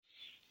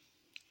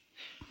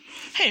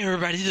Hey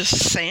everybody, this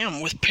is Sam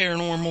with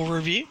Paranormal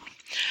Review.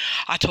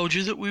 I told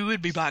you that we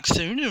would be back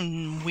soon,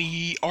 and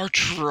we are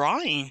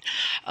trying.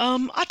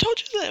 I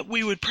told you that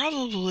we would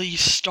probably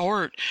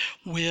start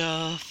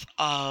with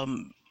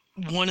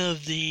one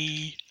of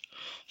the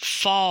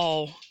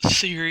fall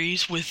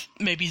series with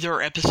maybe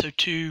their episode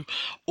 2,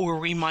 or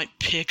we might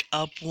pick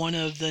up one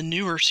of the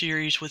newer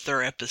series with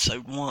their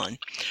episode 1.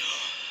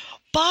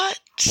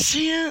 But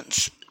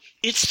since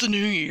it's the new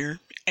year,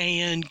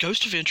 and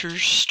Ghost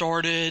Adventures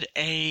started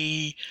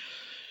a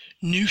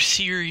new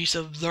series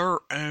of their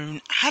own,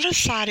 I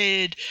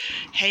decided,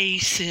 hey,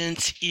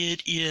 since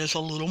it is a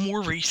little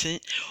more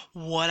recent,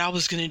 what I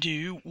was going to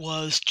do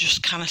was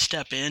just kind of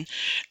step in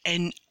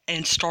and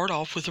start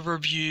off with a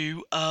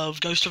review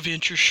of Ghost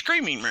Adventures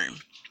Screaming Room.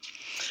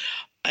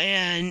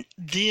 And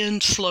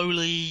then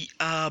slowly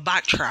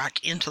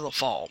backtrack into the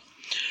fall.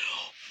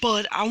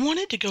 But I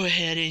wanted to go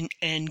ahead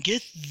and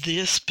get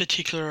this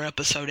particular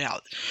episode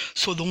out.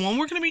 So the one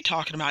we're going to be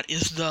talking about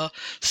is the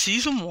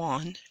Season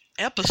 1,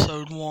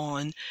 Episode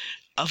 1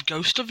 of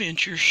Ghost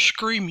Adventures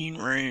Screaming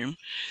Room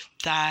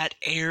that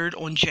aired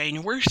on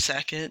January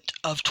 2nd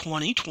of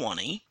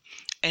 2020.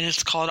 And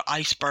it's called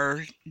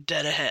Iceberg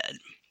Dead Ahead.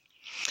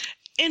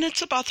 And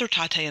it's about their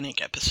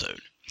Titanic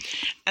episode.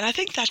 And I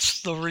think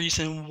that's the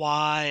reason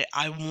why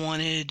I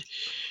wanted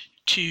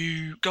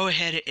to go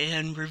ahead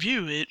and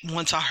review it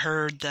once I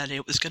heard that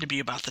it was going to be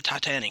about the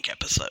Titanic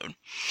episode.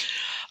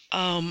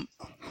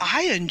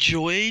 I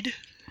enjoyed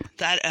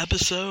that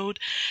episode,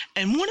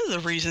 and one of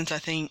the reasons I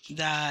think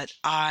that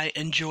I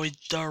enjoyed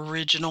the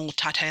original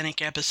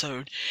Titanic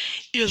episode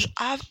is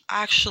I've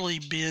actually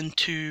been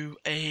to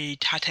a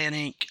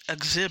Titanic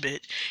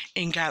exhibit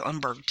in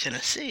Gatlinburg,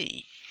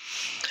 Tennessee.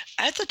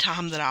 At the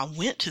time that I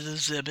went to the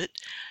exhibit,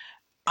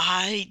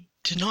 I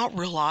did not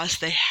realize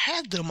they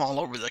had them all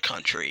over the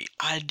country.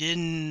 I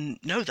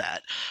didn't know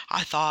that.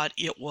 I thought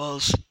it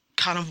was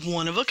kind of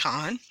one of a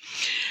kind.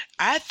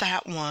 At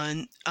that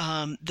one,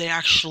 they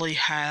actually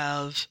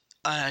have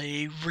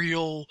a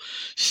real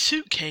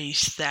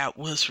suitcase that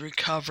was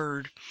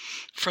recovered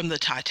from the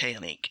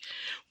Titanic.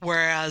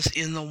 Whereas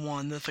in the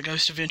one that the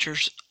Ghost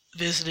Adventures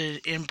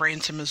visited in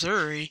Branson,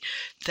 Missouri,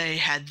 they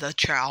had the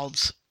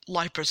child's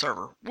life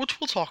preserver, which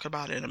we'll talk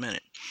about in a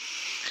minute.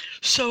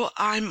 So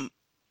I'm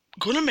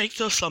going to make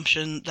the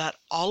assumption that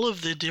all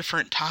of the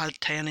different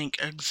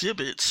Titanic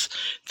exhibits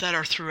that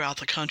are throughout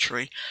the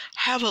country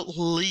have at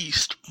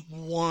least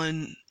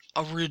one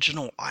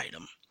original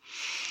item.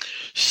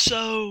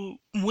 So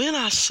when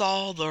I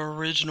saw the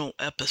original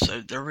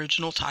episode, the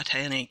original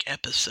Titanic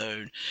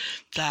episode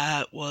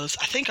that was,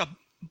 I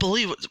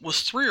believe it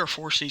was 3 or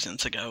 4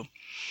 seasons ago,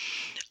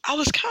 I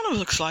was kind of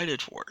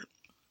excited for it.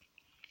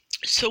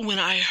 So when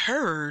I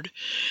heard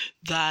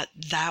that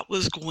that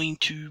was going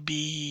to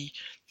be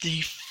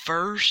the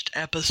first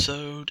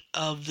episode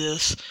of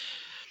this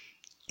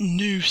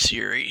new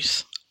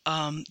series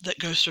that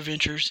Ghost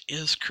Adventures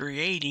is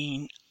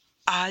creating,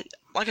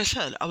 like I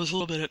said, I was a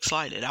little bit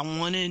excited. I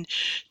wanted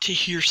to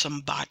hear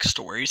some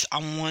backstories. I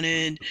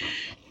wanted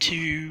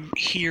to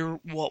hear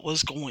what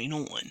was going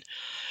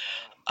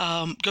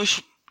on.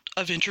 Ghost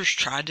Adventures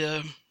tried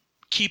to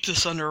keep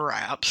this under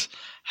wraps.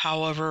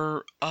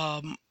 However,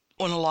 on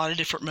a lot of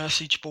different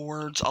message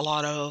boards, a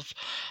lot of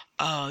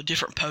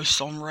different posts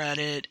on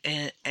Reddit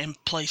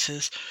and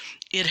places,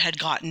 it had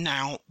gotten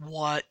out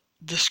what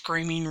the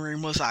Screaming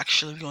Room was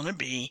actually going to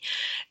be,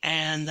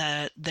 and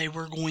that they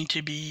were going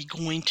to be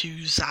going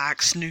to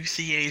Zach's new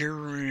theater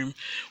room,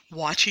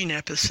 watching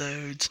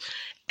episodes,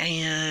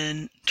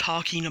 and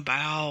talking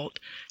about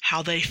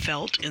how they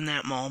felt in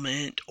that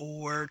moment,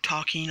 or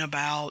talking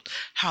about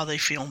how they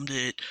filmed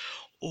it,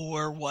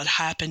 or what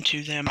happened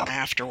to them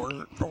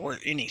afterward, or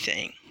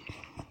anything.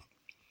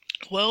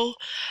 Well,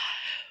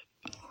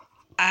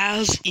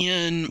 as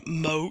in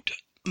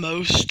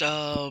most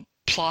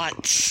plot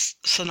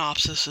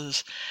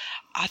synopsises,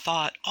 I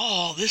thought,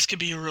 oh, this could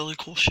be a really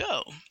cool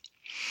show.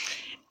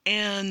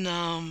 And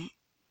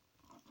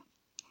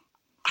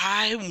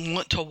I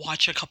want to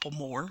watch a couple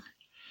more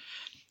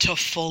to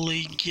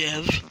fully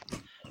give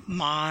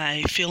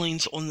my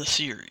feelings on the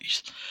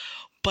series.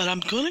 But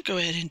I'm going to go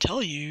ahead and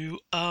tell you,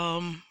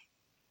 I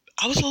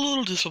was a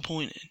little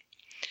disappointed.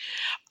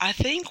 I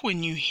think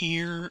when you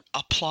hear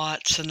a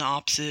plot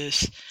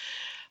synopsis,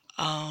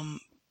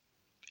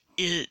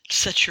 it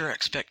sets your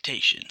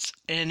expectations.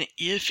 And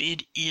if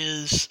it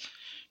is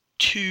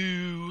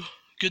too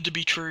good to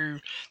be true,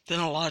 then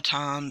a lot of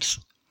times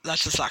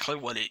that's exactly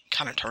what it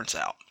kind of turns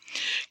out.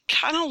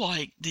 Kind of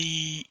like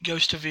the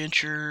Ghost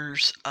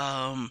Adventures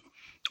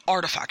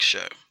artifact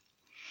show.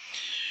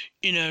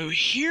 You know,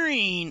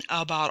 hearing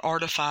about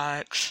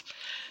artifacts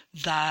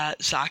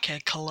that Zach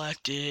had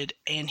collected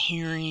and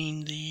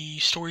hearing the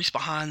stories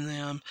behind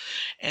them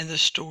and the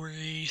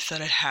stories that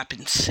had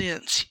happened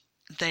since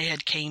they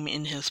had came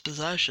in his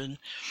possession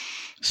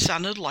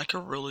sounded like a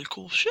really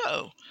cool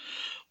show.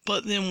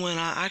 But then when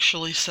I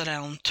actually sat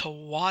down to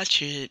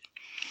watch it,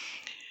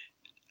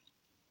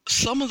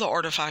 some of the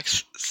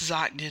artifacts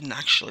Zach didn't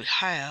actually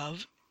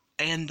have,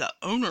 and the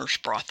owners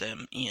brought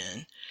them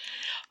in.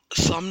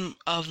 some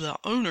of the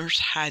owners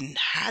hadn't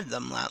had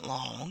them that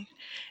long,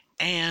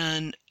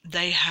 and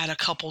they had a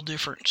couple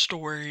different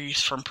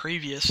stories from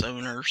previous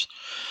owners,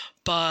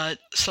 but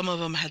some of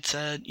them had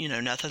said,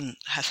 nothing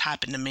has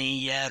happened to me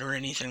yet or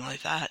anything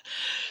like that.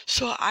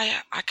 So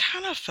I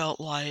kind of felt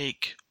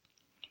like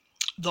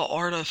the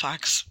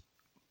artifacts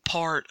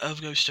part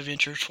of Ghost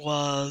Adventures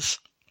was,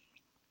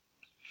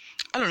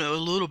 I don't know, a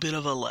little bit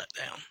of a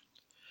letdown.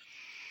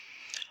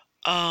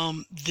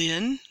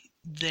 Then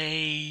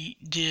they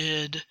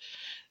did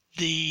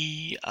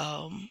the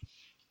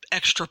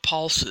Extra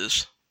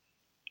Pulses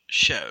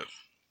show.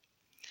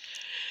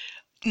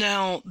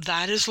 Now,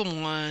 that is the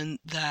one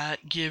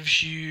that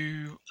gives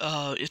you,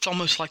 it's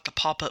almost like the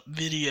pop-up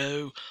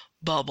video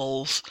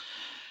bubbles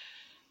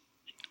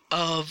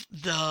of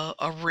the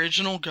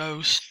original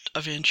Ghost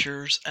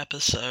Adventures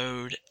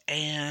episode,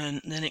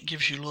 and then it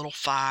gives you little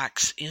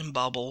facts in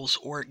bubbles,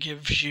 or it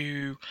gives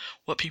you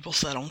what people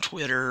said on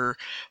Twitter,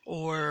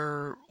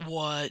 or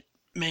what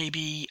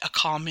maybe a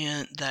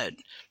comment that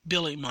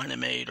Billy might have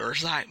made, or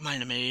Zach might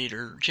have made,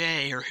 or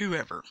Jay, or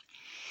whoever.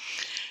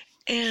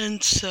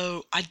 And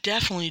so I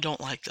definitely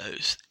don't like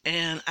those.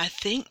 And I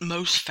think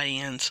most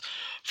fans,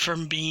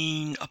 from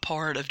being a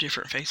part of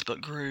different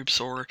Facebook groups,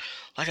 or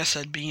like I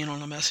said, being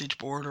on a message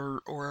board,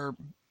 or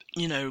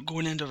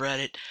going into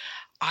Reddit,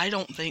 I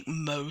don't think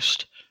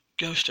most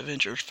Ghost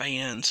Adventures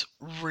fans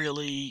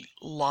really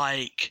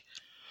like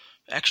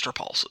Extra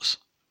Pulses.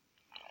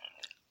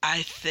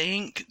 I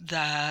think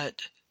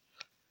that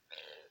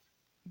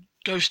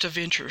Ghost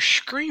Adventures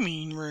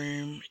Screaming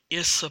Room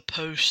is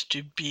supposed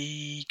to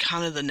be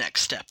kind of the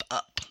next step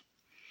up,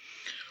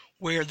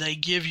 where they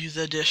give you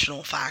the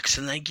additional facts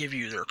and they give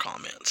you their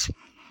comments.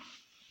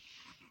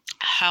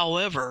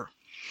 However,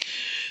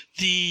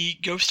 the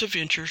Ghost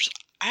Adventures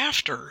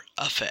After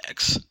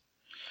Effects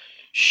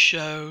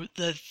show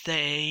that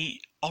they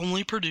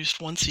only produced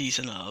one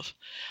season of,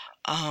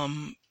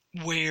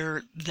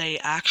 where they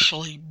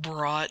actually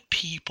brought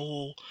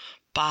people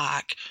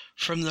back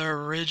from the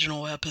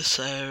original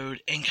episode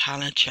and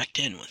kind of checked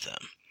in with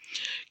them.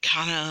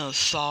 Kind of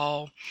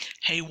saw,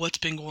 hey, what's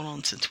been going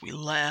on since we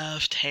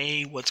left?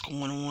 Hey, what's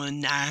going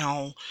on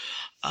now?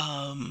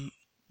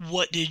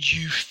 What did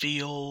you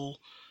feel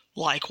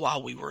like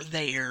while we were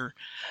there?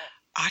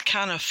 I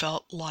kind of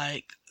felt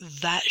like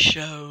that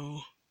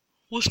show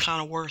was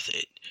kind of worth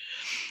it.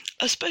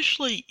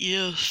 Especially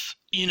if,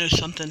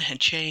 something had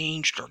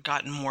changed or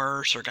gotten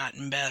worse or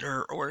gotten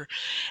better,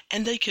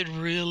 and they could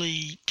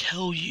really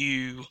tell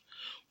you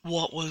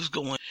what was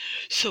going on.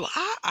 So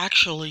I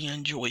actually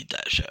enjoyed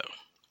that show.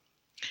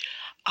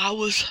 I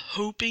was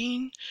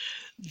hoping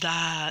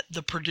that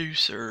the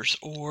producers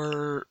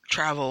or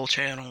Travel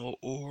Channel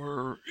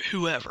or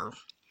whoever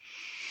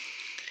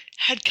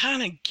had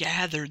kind of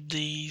gathered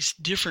these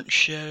different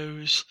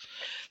shows,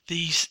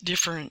 these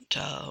different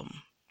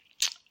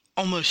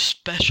almost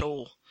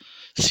special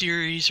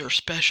series or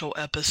special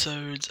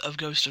episodes of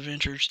Ghost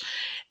Adventures,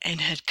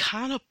 and had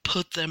kind of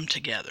put them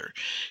together,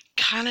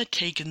 kind of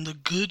taken the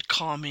good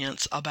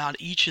comments about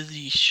each of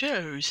these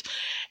shows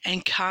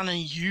and kind of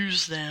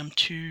use them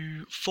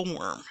to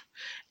form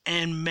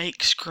and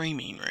make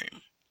Screaming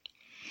Room.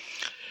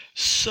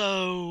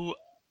 So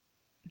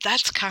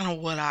that's kind of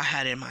what I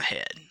had in my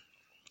head,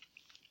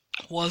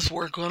 was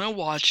we're going to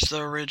watch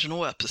the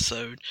original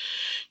episode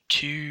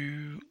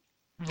to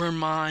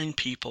remind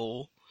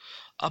people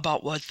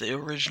about what the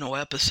original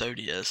episode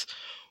is,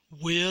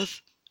 with,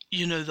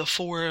 the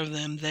four of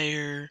them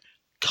there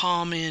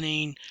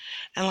commenting,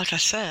 and like I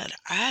said,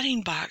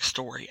 adding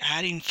backstory,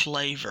 adding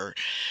flavor,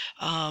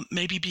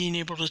 maybe being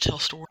able to tell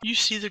stories. You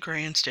see the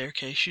grand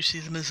staircase, you see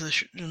the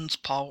musician's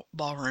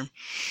ballroom.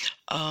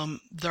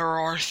 There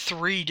are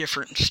 3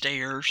 different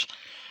stairs,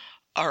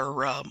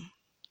 or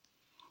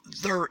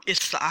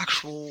it's the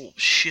actual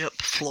ship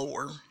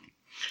floor,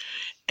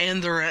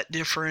 and they're at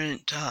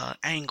different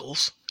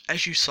angles,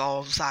 as you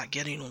saw Zach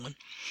getting on.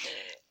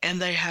 And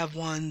they have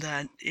one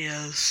that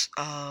is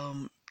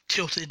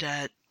tilted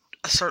at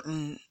a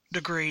certain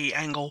degree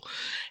angle,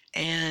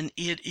 and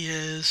it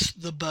is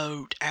the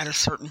boat at a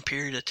certain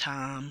period of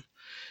time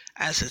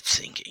as it's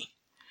sinking.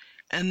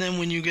 And then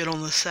when you get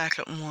on the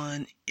second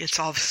one, it's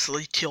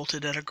obviously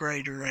tilted at a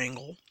greater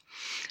angle,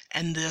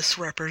 and this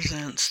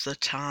represents the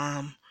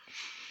time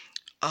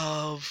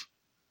of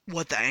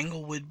what the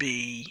angle would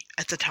be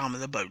at the time of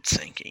the boat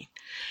sinking.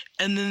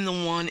 And then the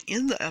one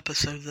in the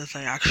episode that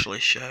they actually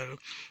show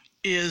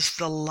is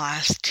the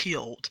last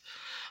tilt,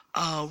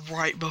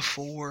 right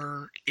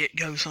before it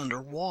goes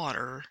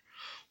underwater,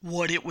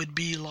 what it would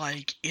be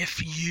like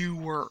if you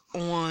were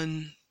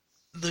on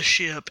the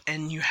ship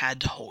and you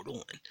had to hold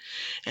on.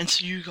 And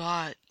so you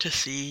got to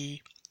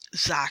see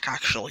Zach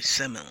actually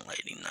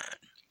simulating that.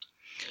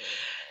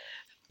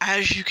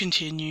 As you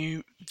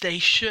continue, they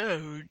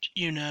showed,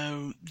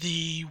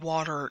 the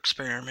water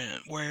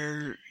experiment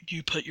where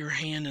you put your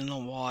hand in the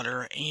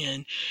water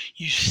and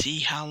you see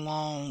how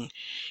long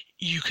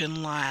you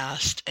can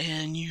last,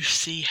 and you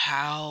see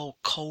how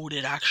cold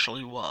it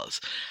actually was,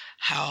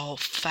 how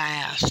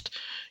fast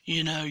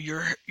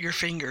your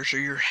fingers or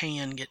your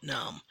hand get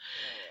numb.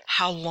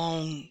 How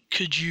long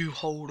could you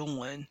hold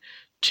on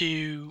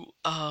to,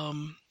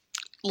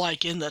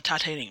 like in the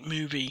Titanic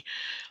movie,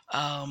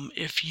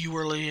 if you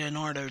were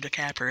Leonardo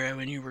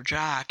DiCaprio and you were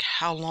Jack,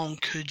 how long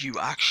could you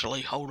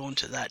actually hold on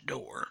to that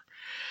door?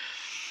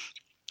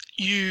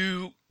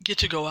 You get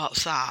to go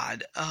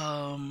outside,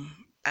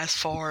 as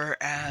far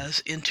as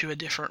into a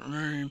different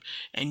room,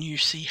 and you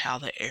see how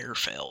the air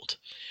felt.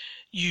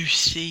 You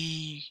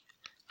see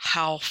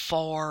how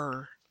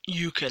far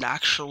you could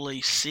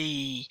actually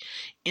see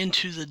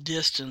into the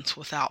distance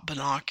without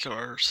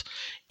binoculars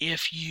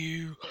if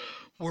you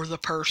were the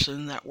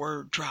person that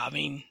were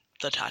driving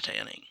the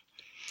Titanic.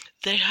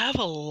 They have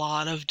a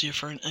lot of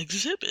different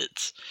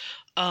exhibits.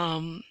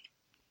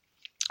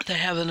 They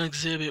have an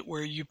exhibit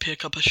where you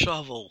pick up a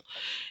shovel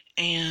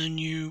and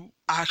you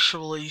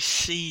actually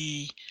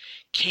see,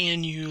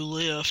 can you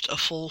lift a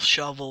full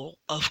shovel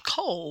of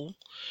coal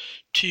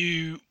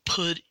to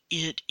put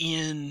it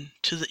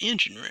into the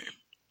engine room?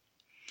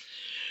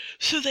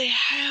 So they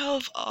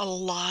have a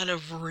lot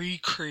of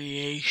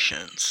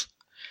recreations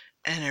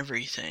and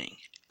everything.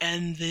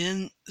 And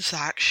then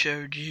Zach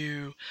showed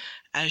you,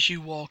 as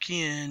you walk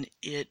in,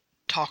 it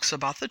talks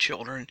about the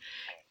children.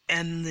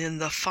 And then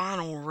the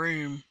final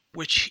room,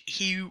 which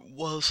he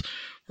was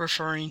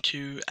referring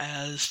to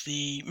as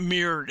the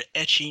mirrored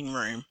etching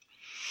room,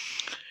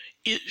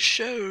 it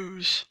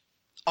shows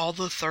all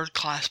the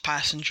third-class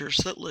passengers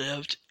that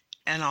lived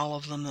and all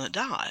of them that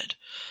died.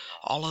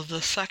 All of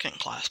the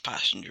second-class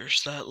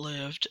passengers that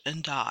lived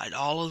and died.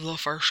 All of the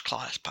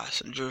first-class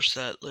passengers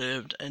that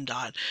lived and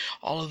died.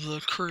 All of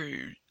the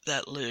crew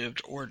that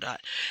lived or died.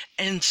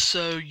 And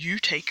so you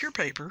take your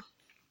paper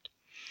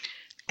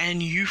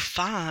and you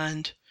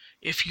find,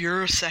 if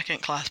you're a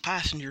second-class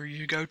passenger,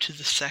 you go to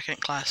the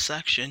second-class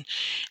section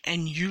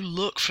and you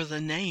look for the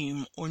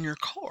name on your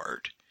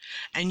card.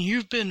 And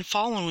you've been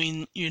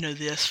following,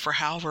 this for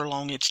however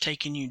long it's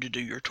taken you to do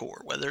your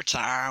tour, whether it's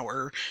an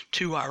hour,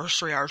 2 hours,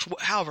 3 hours,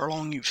 however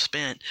long you've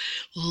spent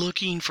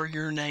looking for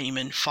your name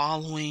and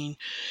following,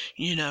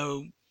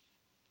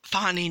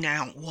 finding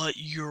out what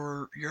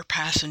your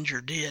passenger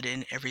did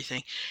and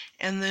everything.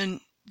 And then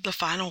the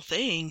final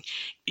thing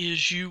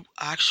is you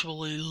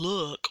actually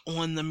look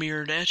on the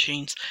mirrored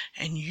etchings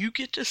and you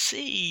get to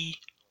see,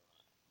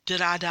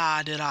 did I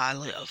die, did I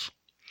live?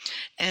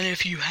 And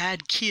if you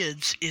had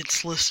kids,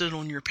 it's listed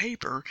on your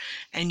paper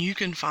and you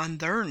can find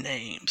their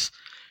names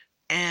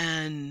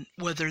and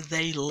whether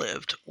they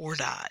lived or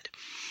died.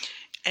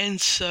 And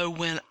so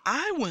when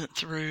I went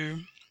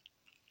through,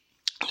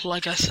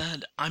 like I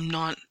said, I'm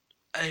not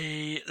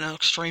an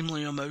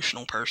extremely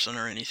emotional person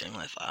or anything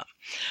like that.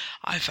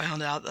 I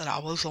found out that I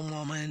was a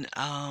woman,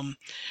 I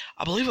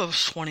believe I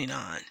was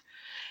 29,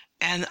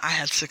 and I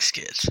had 6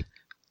 kids.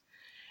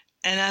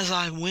 And as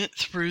I went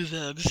through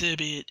the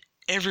exhibit,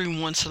 every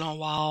once in a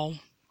while,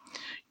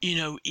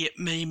 it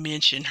may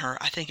mention her.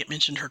 I think it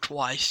mentioned her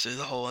twice through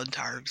the whole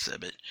entire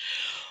exhibit.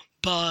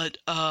 But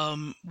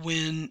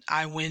when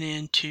I went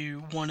into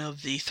one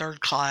of the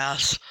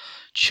third-class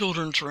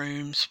children's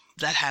rooms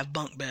that have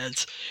bunk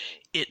beds,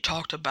 it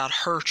talked about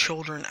her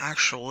children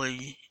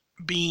actually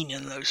being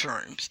in those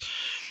rooms.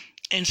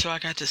 And so I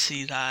got to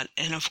see that.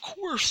 And of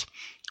course,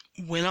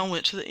 when I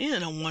went to the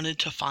inn, I wanted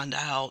to find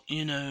out,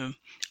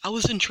 I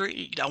was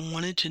intrigued. I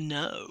wanted to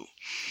know.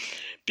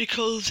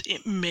 Because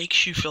it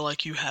makes you feel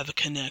like you have a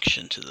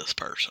connection to this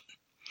person.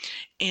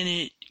 And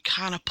it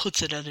kind of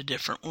puts it at a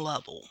different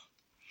level.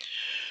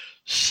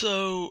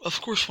 So, of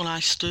course, when I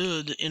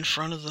stood in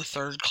front of the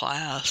third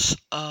class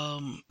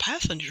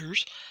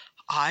passengers,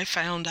 I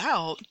found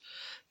out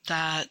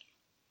that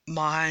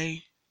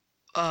my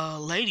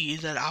lady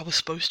that I was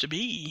supposed to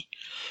be,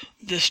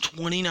 this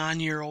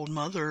 29-year-old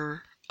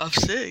mother of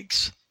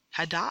 6,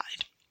 had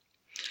died.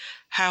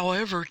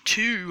 However,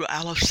 2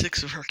 out of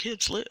 6 of her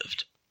kids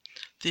lived.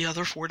 The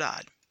other 4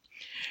 died.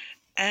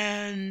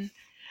 And,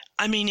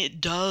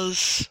 it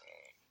does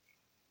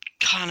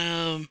kind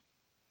of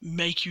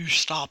make you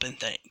stop and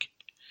think.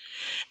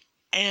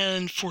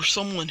 And for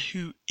someone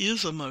who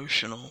is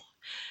emotional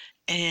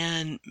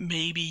and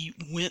maybe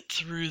went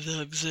through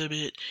the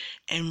exhibit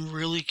and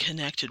really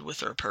connected with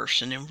their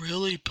person and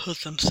really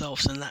put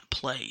themselves in that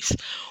place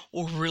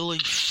or really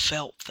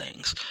felt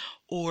things,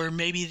 or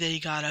maybe they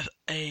got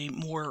a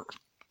more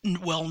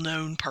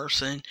well-known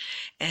person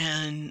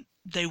and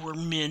they were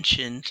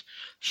mentioned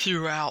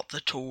throughout the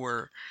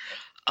tour,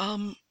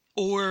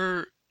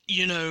 or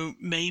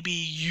maybe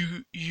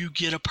you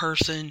get a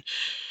person,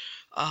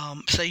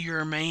 say you're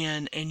a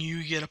man and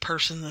you get a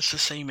person that's the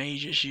same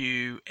age as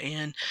you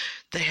and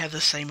they have the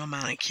same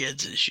amount of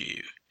kids as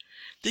you,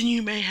 then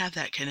you may have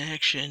that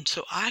connection.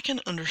 So I can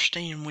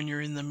understand when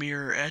you're in the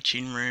mirror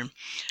etching room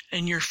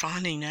and you're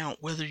finding out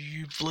whether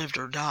you've lived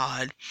or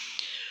died,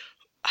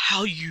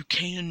 how you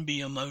can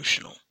be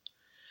emotional,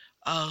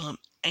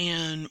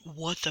 and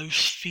what those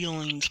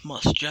feelings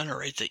must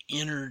generate, the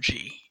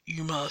energy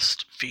you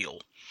must feel.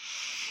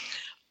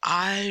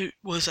 I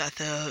was at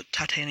the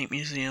Titanic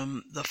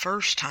Museum the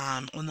first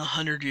time on the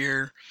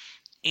 100-year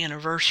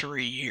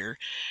anniversary year.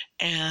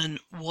 And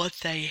what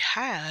they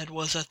had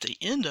was, at the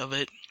end of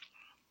it,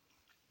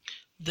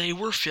 they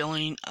were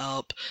filling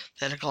up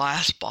that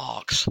glass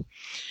box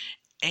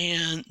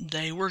and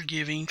they were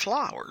giving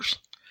flowers.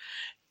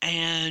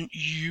 And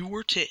you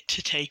were to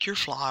take your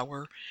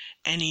flower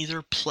and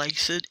either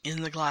place it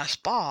in the glass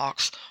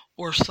box,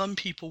 or some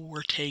people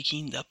were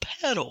taking the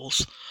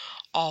petals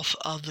off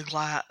of the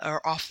glass,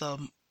 or off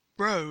the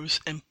rose,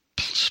 and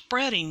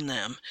spreading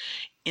them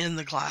in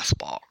the glass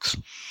box.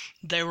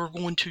 They were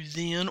going to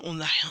then, on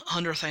the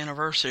 100th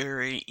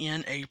anniversary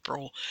in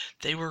April,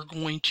 they were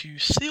going to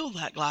seal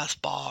that glass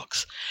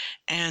box,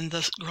 and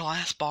the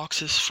glass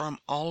boxes from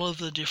all of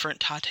the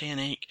different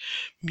Titanic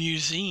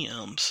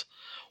museums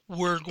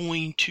were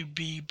going to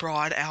be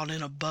brought out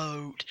in a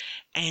boat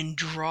and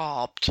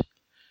dropped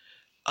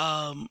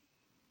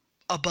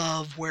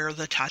above where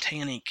the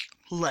Titanic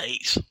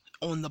lays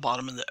on the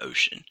bottom of the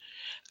ocean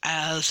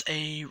as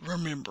a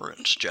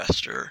remembrance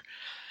gesture.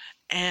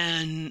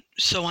 And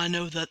so I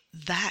know that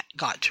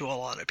got to a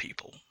lot of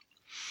people.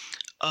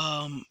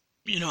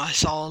 I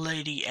saw a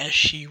lady, as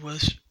she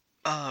was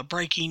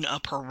breaking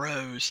up her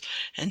rose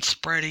and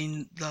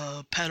spreading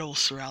the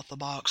petals throughout the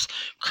box,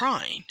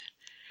 crying.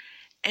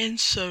 And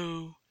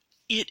so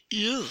it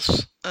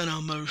is an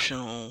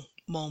emotional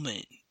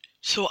moment.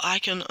 So I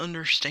can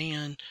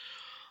understand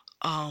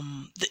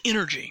the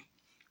energy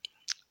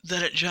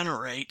that it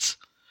generates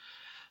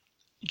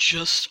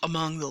just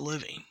among the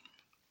living,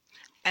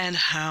 and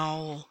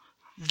how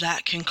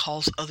that can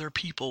cause other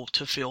people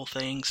to feel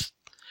things.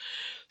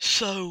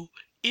 So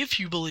if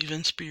you believe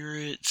in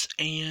spirits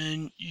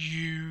and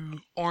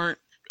you aren't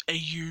a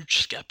huge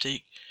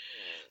skeptic,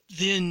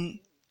 then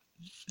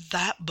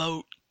that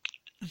boat,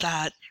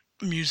 that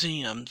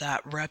museum,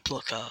 that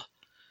replica,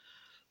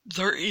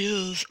 there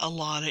is a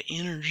lot of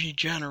energy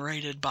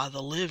generated by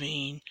the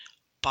living,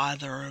 by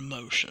their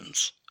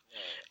emotions.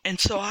 And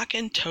so I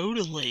can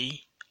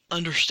totally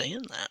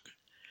understand that.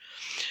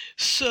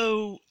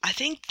 So I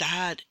think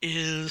that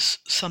is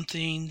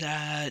something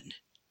that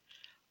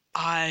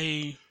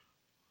I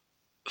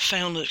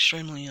found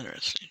extremely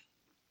interesting.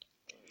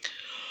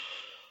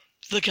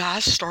 The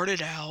guys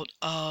started out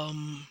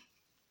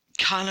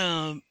kind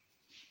of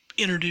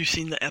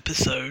introducing the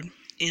episode,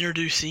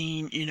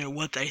 introducing,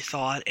 what they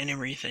thought and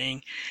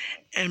everything.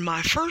 And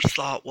my first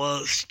thought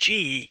was,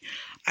 gee,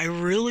 I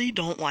really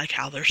don't like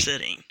how they're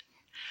sitting.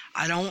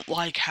 I don't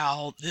like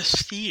how this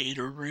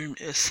theater room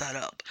is set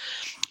up.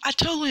 I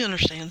totally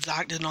understand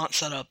Zach did not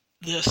set up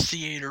this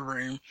theater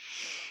room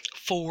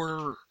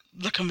for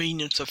the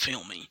convenience of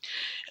filming.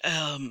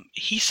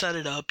 He set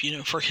it up,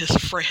 for his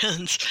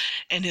friends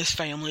and his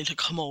family to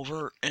come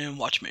over and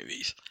watch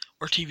movies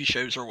or TV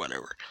shows or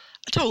whatever.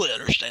 I totally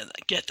understand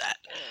that. Get that.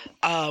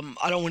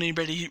 I don't want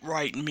anybody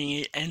writing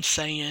me and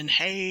saying,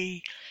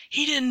 hey,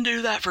 he didn't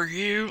do that for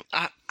you.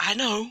 I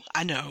know.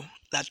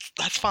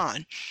 That's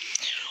fine.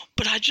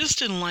 But I just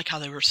didn't like how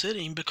they were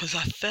sitting, because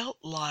I felt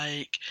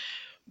like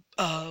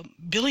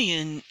Billy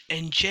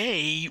and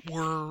Jay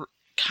were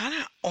kind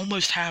of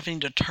almost having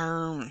to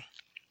turn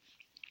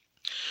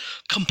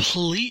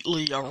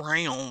completely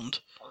around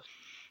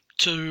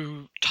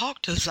to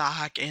talk to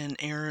Zach and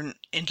Aaron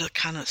and to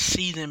kind of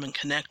see them and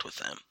connect with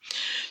them.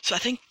 So I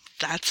think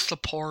that's the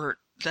part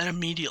that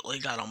immediately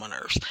got on my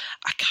nerves.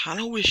 I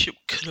kind of wish it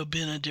could have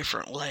been a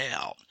different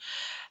layout.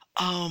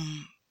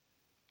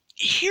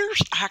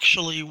 Here's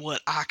actually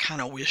what I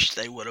kind of wish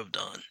they would have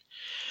done.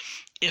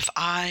 If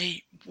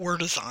I were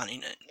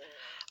designing it,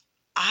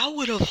 I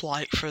would have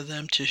liked for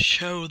them to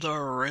show the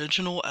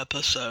original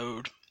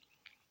episode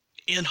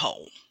in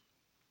whole,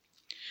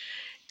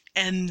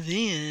 and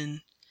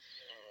then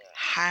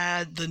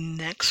had the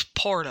next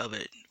part of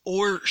it,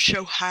 or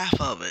show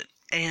half of it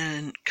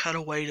and cut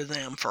away to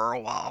them for a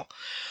while.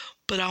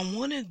 But I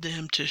wanted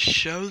them to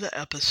show the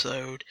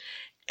episode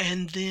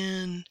and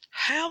then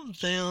have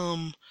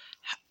them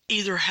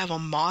either have a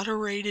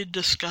moderated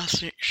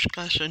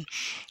discussion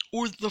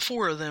or the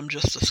four of them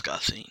just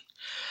discussing.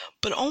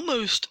 But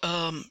almost,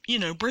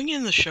 bring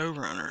in the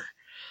showrunner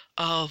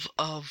of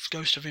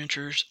Ghost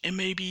Adventures and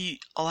maybe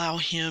allow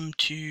him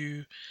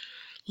to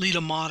lead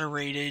a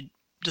moderated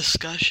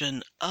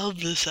discussion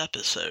of this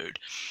episode.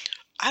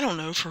 I don't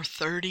know, for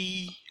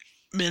 30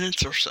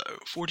 minutes or so,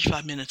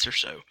 45 minutes or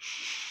so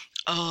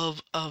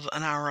of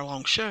an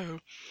hour-long show.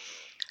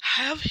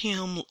 Have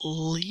him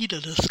lead a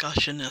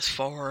discussion as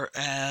far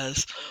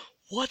as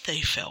what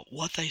they felt,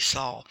 what they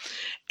saw.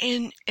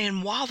 And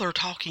while they're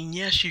talking,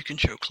 yes, you can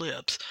show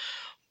clips,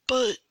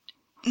 but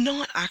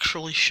not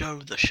actually show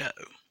the show.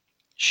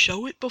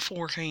 Show it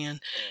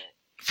beforehand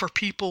for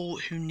people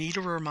who need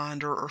a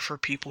reminder or for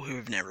people who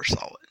have never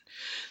saw it.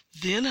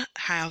 Then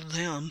have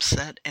them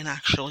sit and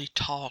actually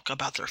talk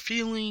about their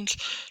feelings,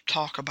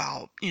 talk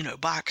about,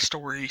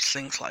 backstories,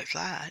 things like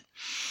that.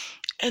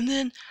 And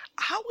then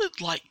I would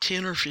like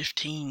 10 or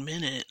 15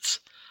 minutes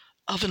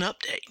of an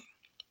update.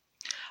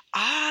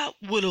 I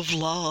would have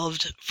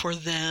loved for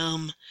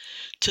them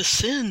to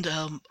send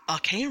a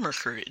camera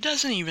crew. It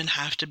doesn't even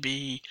have to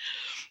be,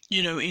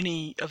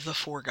 any of the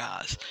four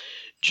guys.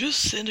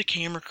 just send a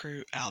camera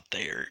crew out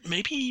there,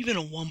 maybe even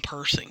a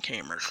one-person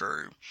camera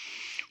crew,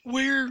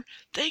 where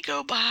they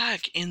go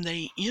back and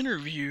they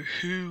interview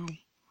who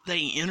they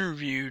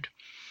interviewed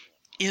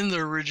in the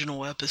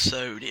original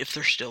episode, if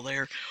they're still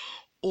there,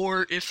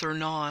 or if they're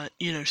not,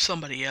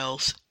 somebody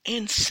else,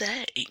 and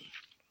say,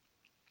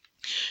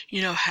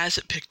 has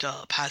it picked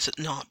up? Has it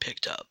not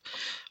picked up?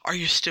 Are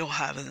you still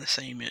having the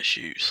same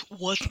issues?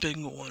 What's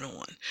been going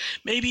on?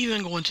 Maybe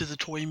even going to the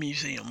toy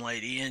museum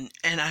lady and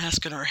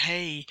asking her,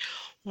 hey,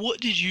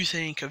 what did you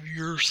think of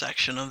your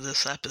section of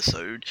this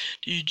episode?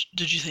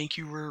 Did you think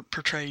you were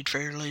portrayed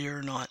fairly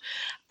or not?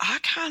 I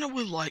kind of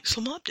would like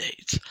some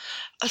updates,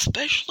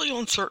 especially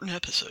on certain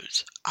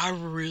episodes. I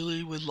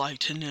really would like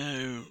to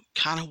know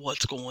kind of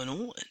what's going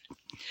on.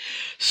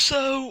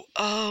 So,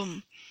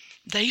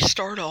 they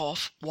start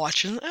off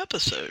watching the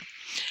episode,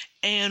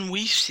 and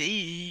we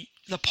see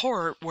the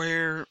part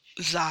where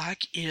Zach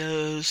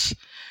is,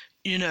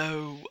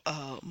 kind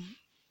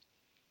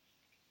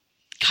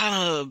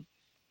of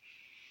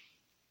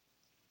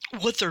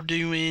what they're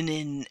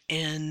doing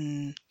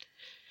and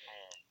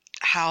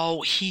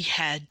how he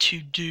had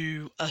to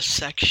do a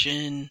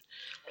section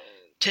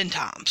 10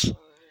 times.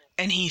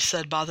 And he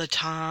said by the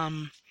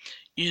time,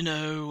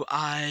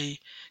 I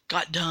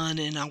got done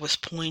and I was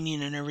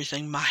pointing and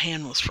everything, my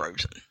hand was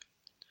frozen.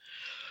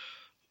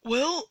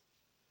 Well,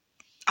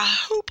 I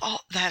hope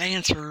that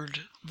answered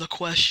the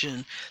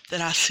question that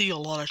I see a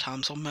lot of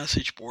times on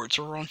message boards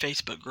or on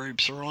Facebook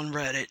groups or on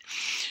Reddit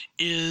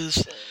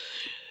is,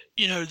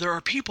 there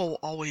are people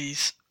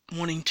always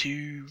wanting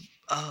to,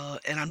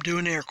 and I'm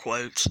doing air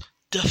quotes,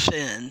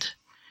 defend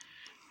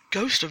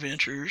Ghost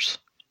Adventures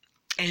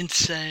and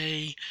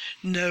say,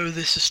 no,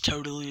 this is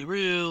totally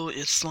real,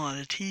 it's not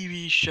a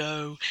TV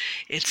show,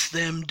 it's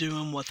them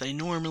doing what they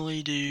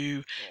normally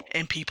do,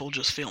 and people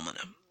just filming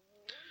them.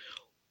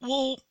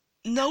 Well,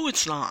 no,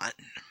 it's not.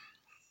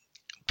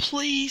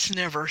 Please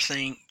never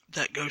think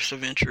that Ghost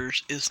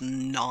Adventures is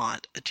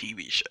not a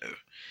TV show.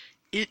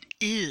 It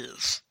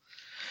is.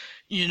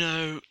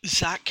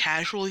 Zach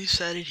casually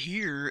said it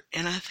here,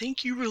 and I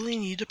think you really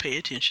need to pay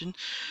attention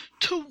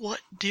to what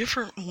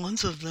different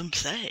ones of them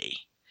say.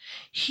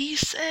 He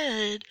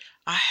said,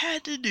 I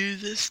had to do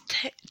this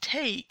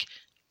take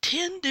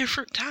 10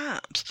 different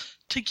times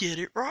to get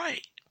it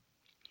right.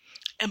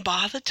 And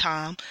by the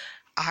time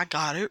I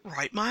got it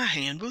right, my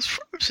hand was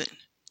frozen.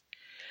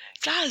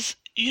 Guys,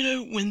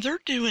 when they're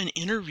doing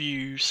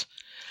interviews,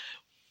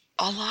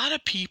 a lot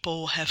of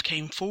people have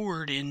came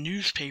forward in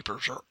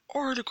newspapers or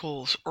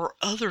articles or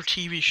other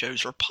TV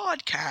shows or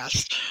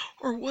podcasts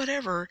or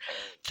whatever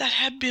that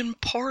have been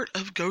part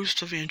of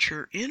Ghost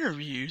Adventure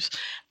interviews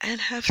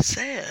and have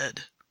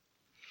said,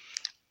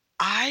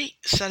 I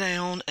sat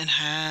down and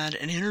had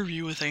an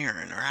interview with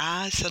Aaron, or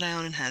I sat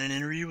down and had an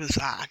interview with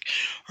Zach,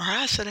 or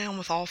I sat down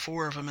with all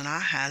four of them and I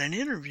had an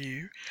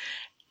interview,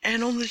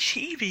 and on the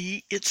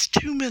TV it's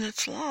 2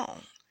 minutes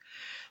long.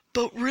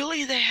 But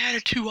really, they had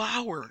a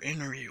 2-hour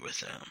interview with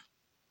them.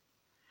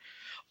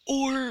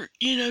 Or,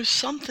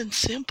 something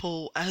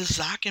simple as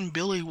Zach and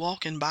Billy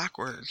walking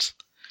backwards.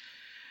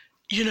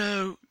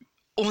 When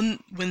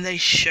they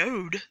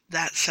showed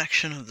that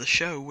section of the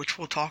show, which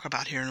we'll talk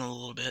about here in a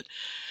little bit,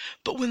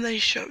 but when they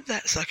showed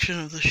that section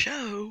of the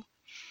show,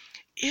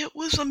 it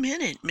was a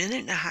minute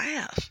and a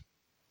half.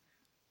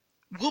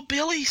 Well,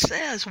 Billy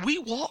says, we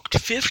walked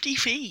 50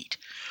 feet.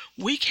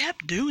 We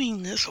kept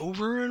doing this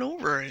over and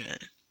over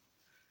again.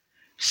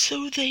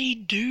 So they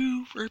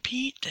do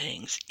repeat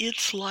things.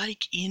 It's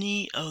like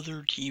any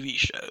other TV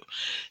show.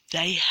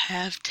 They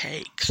have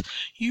takes.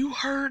 You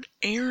heard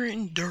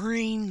Aaron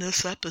during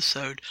this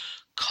episode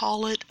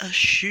call it a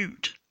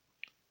shoot.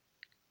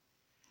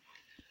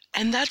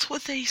 And that's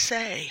what they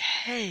say.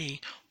 Hey,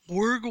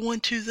 we're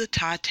going to the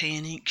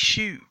Titanic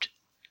shoot.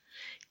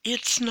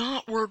 It's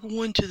not we're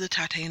going to the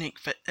Titanic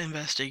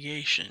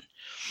investigation.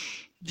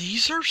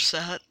 These are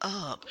set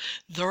up.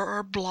 There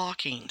are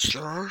blockings.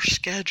 There are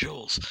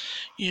schedules.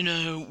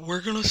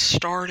 We're going to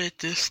start at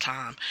this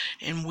time,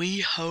 and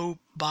we hope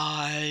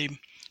by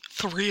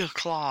 3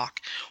 o'clock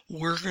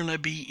we're going to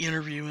be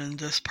interviewing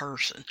this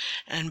person.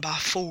 And by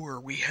 4,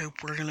 we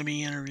hope we're going to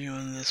be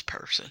interviewing this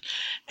person.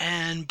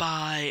 And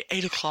by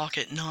 8 o'clock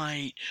at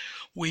night,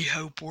 we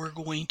hope we're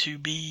going to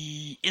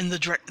be in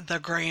the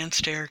grand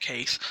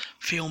staircase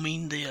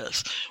filming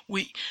this.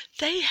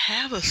 They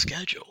have a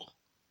schedule.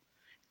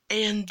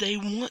 And they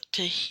want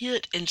to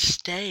hit and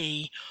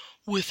stay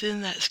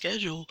within that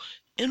schedule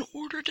in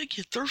order to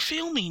get their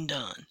filming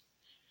done.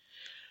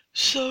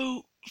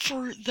 So,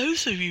 for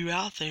those of you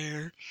out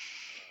there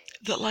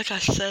that, like I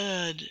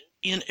said,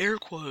 in air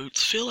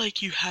quotes, feel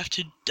like you have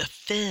to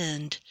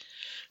defend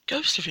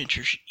Ghost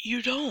Adventures,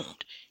 you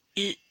don't.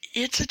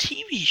 It's a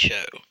TV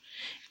show.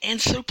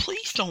 And so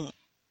please don't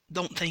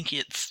think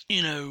it's,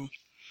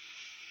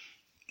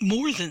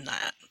 more than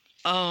that.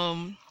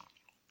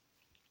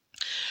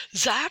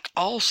 Zach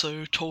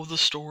also told the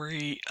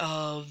story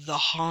of the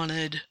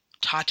haunted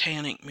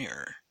Titanic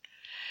mirror.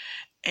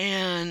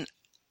 And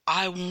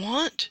I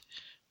want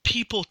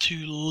people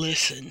to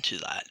listen to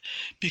that,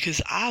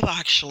 because I've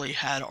actually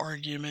had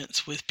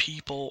arguments with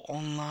people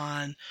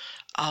online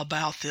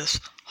about this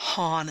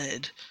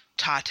haunted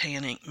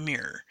Titanic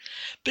mirror,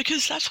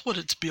 because that's what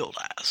it's billed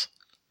as.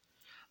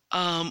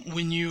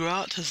 When you go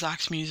out to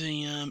Zach's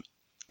museum,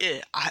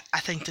 I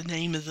think the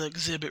name of the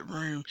exhibit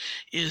room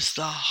is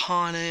the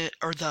haunted,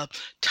 or the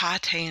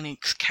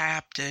Titanic's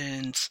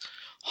captain's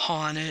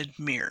haunted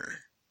mirror.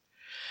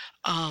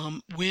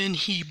 When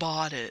he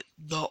bought it,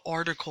 the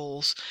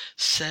articles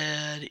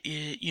said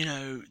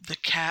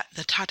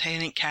the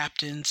Titanic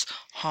captain's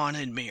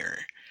haunted mirror.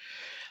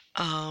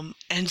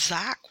 And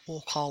Zach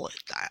will call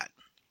it that.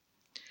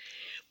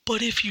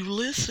 But if you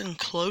listen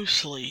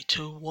closely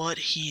to what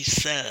he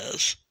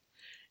says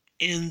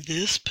in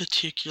this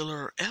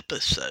particular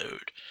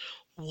episode,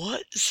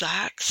 what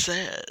Zach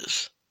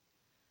says,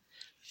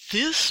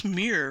 this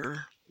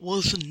mirror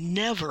was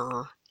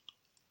never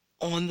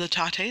on the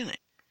Titanic.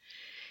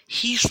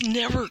 He's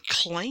never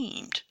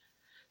claimed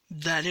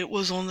that it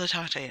was on the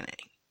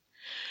Titanic.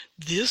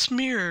 This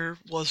mirror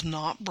was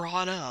not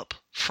brought up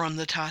from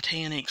the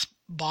Titanic's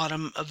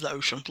bottom of the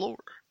ocean floor.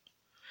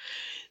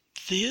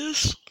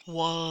 This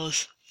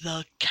was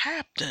the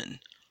captain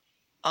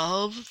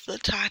of the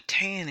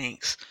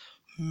Titanic's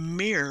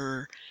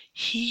mirror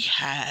he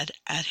had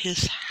at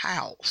his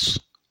house.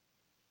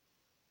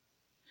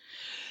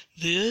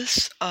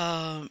 This,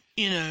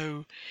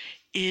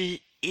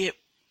 it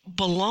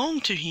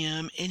belonged to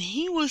him, and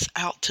he was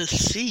out to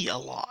sea a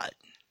lot.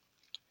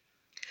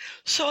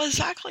 So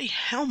exactly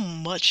how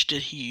much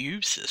did he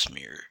use this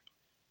mirror?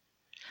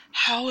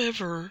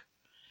 However,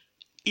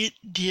 it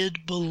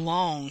did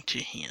belong to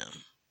him.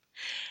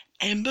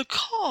 And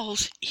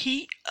because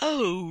he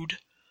owed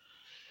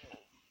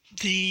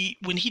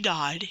when he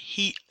died,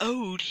 he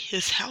owed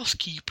his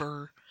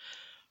housekeeper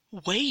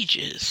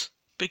wages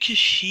because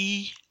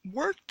she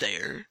worked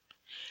there.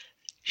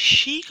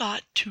 She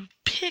got to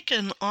pick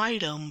an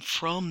item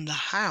from the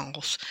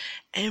house,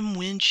 and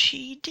when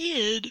she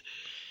did,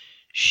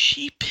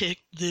 she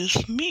picked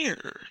this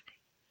mirror,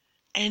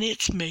 and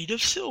it's made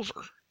of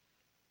silver.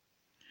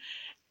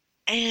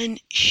 And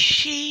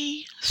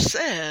she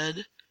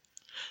said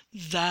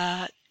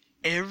that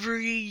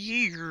every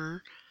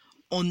year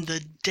on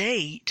the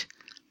date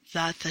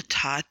that the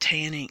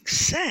Titanic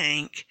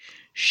sank,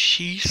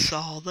 she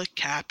saw the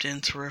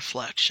captain's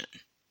reflection.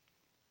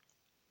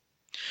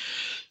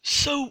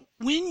 So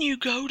when you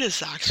go to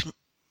Zach's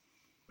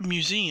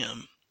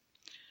museum,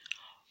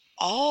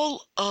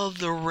 all of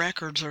the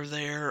records are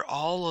there.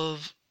 All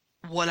of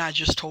what I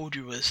just told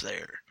you is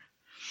there.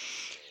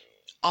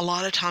 A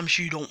lot of times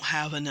you don't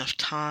have enough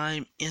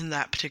time in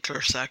that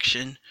particular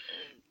section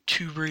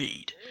to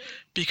read,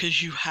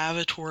 because you have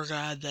a tour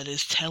guide that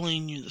is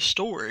telling you the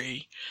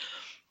story,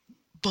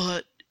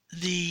 but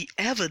the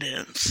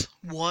evidence,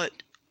 what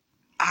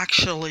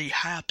actually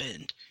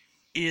happened,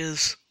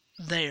 is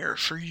there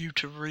for you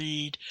to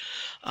read.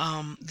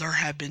 There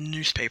have been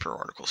newspaper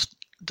articles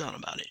done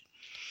about it.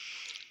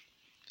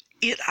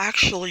 It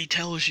actually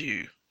tells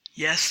you,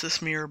 yes,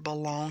 this mirror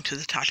belonged to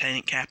the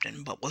Titanic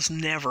captain, but was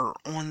never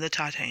on the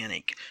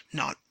Titanic,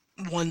 not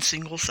one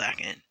single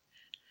second,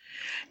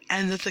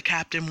 and that the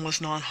captain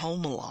was not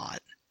home a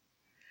lot.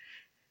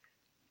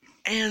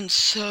 And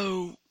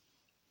so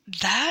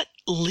that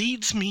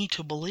leads me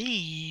to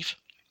believe,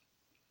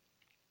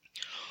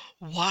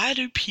 why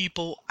do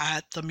people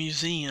at the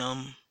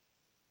museum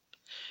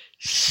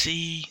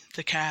see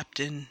the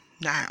captain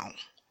now?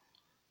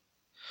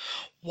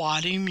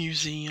 Why do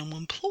museum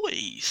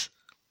employees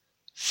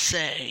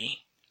say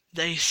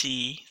they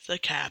see the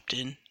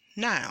captain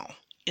now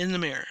in the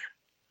mirror?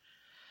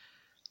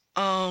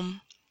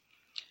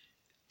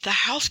 The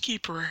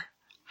housekeeper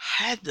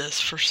had this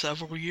for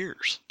several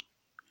years.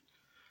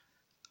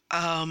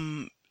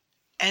 And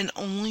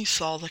only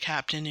saw the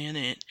captain in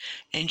it,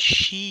 and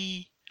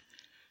she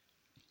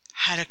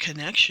had a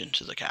connection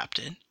to the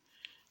captain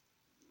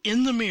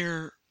in the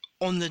mirror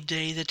on the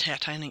day the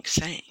Titanic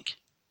sank.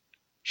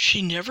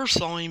 She never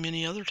saw him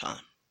any other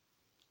time.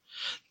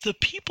 The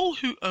people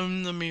who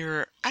owned the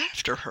mirror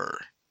after her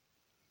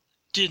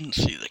didn't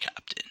see the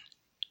captain.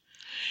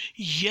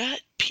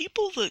 Yet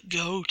people that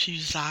go to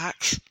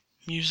Zach's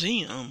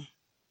museum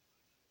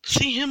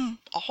see him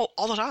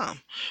all the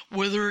time,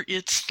 whether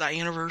it's the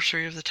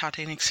anniversary of the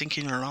Titanic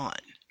sinking or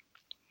not.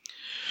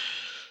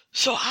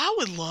 So I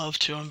would love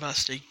to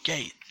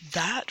investigate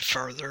that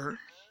further,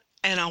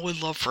 and I would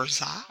love for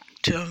Zach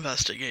to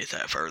investigate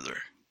that further,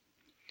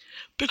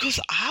 because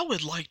I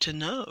would like to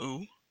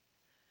know,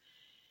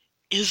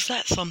 is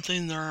that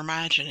something they're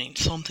imagining,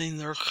 something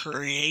they're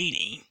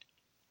creating,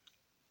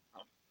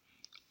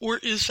 or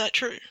is that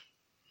true?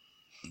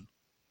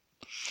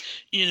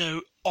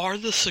 Are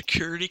the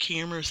security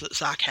cameras that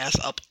Zach has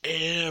up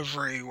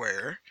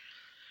everywhere,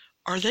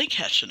 are they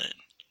catching it?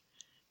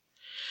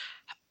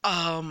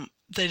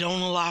 They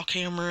don't allow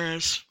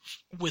cameras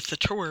with the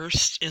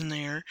tourists in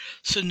there,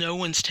 so no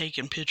one's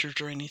taking pictures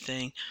or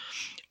anything.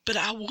 But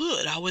I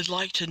would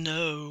like to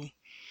know,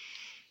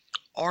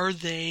 are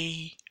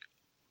they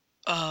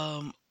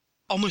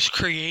almost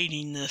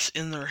creating this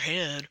in their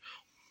head?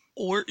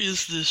 Or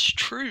is this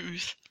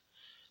truth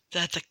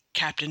that the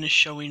captain is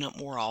showing up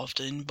more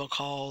often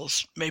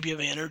because maybe of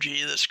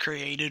energy that's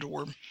created,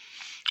 or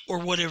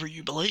whatever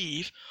you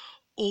believe,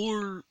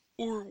 or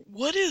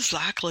what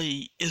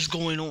exactly is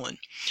going on?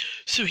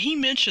 So he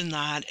mentioned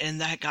that,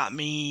 and that got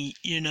me,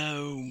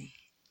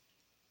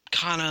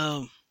 kind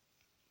of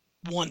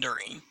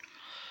wondering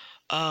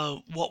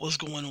what was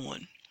going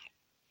on.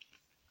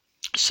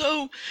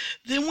 So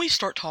then we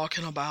start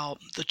talking about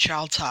the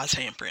child size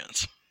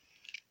handprints.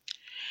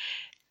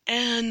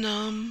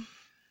 And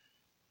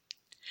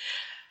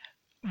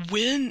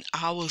when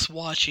I was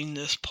watching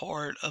this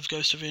part of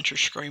Ghost Adventure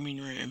Screaming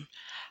Room,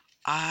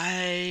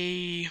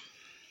 I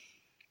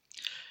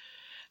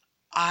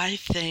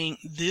think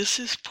this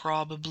is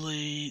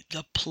probably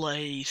the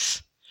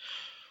place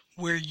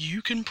where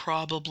you can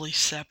probably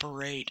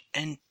separate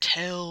and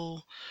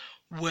tell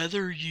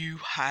whether you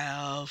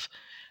have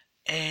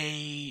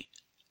a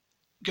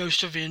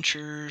Ghost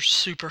Adventures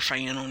super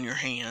fan on your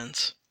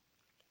hands,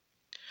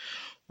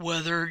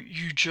 whether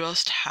you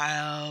just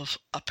have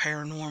a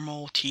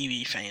paranormal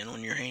TV fan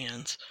on your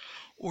hands,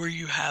 or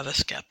you have a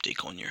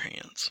skeptic on your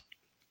hands.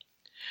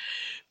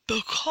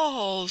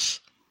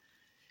 Because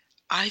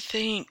I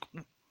think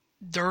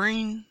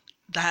during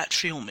that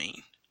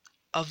filming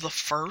of the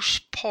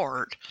first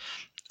part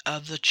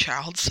of the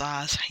child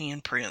size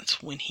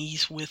handprints when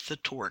he's with the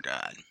tour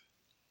guide,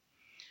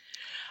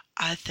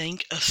 I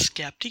think a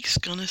skeptic's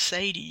gonna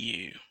say to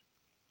you,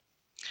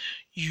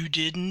 you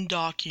didn't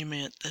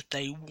document that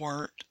they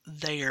weren't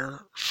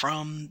there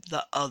from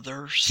the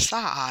other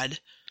side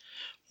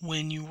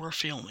when you were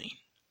filming.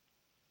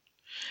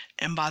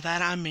 And by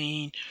that I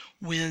mean,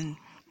 when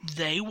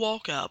they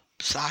walk up,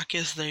 Zach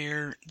is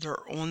there,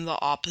 they're on the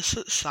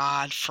opposite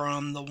side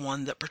from the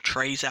one that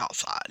portrays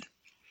outside.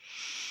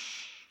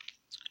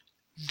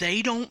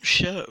 They don't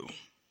show,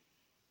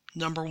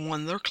 number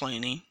one, they're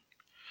cleaning.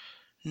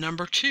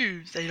 Number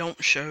two, they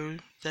don't show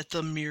that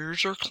the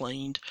mirrors are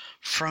cleaned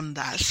from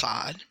that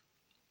side,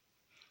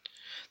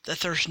 that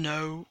there's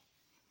no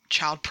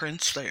child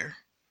prints there.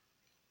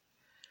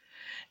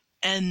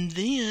 And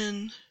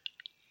then,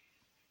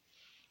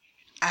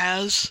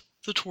 as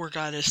the tour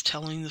guide is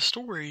telling the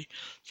story,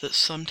 that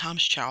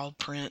sometimes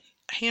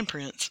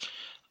handprints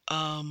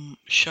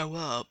show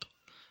up,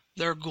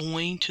 they're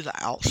going to the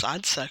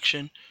outside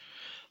section,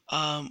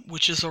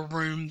 which is a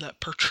room that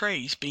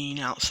portrays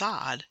being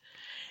outside.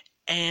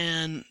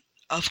 And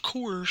of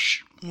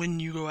course, when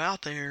you go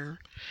out there,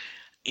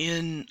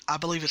 I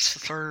believe it's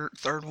the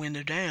third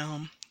window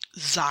down,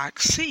 Zach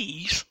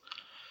sees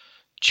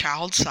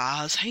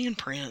child-size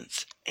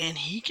handprints, and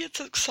he gets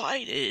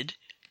excited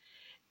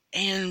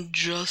and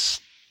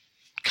just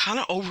kind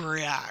of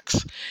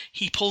overreacts.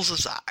 He pulls a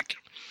Zach.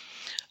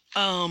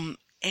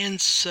 And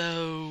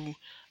so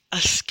a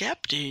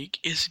skeptic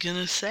is going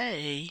to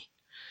say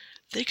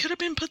they could have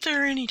been put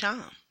there any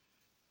time.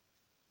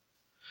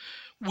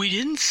 We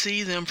didn't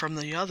see them from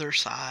the other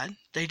side.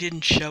 They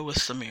didn't show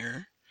us the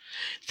mirror.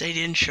 They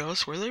didn't show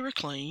us where they were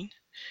clean,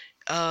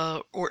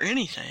 or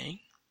anything.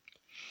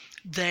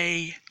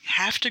 They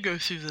have to go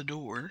through the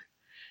door,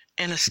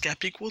 and a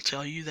skeptic will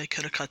tell you they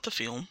could have cut the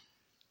film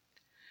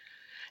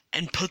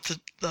and put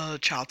the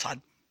child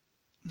side.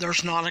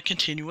 There's not a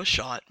continuous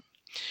shot.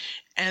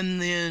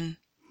 And then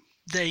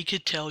they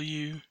could tell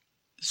you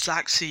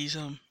Zach sees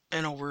them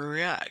and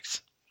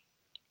overreacts.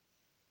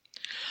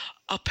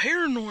 A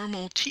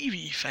paranormal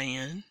TV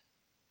fan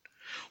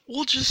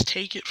will just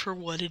take it for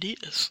what it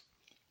is.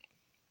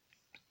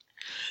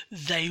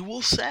 They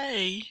will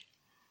say,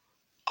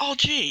 oh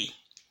gee,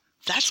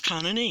 that's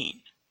kind of neat.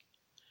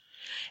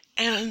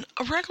 And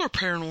a regular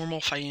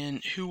paranormal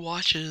fan who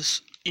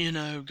watches,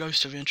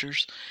 Ghost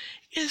Adventures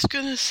is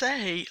going to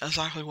say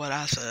exactly what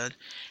I said.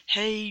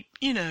 Hey,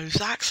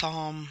 Zach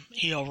saw him,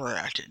 he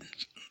overreacted.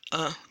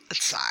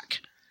 It's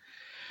Zach.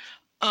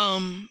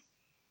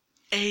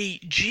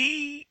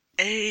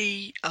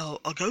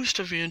 A Ghost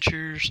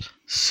Adventures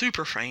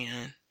super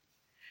fan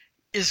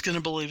is going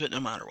to believe it no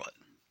matter what.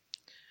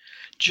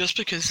 Just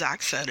because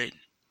Zach said it,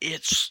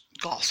 it's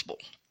gospel.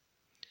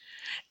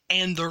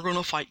 And they're going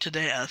to fight to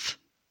death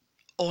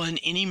on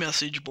any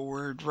message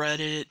board,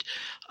 Reddit,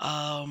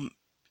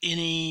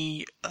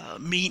 any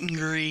meet and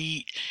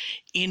greet,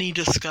 any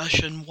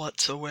discussion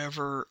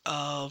whatsoever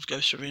of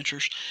Ghost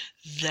Adventures.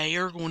 They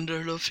are going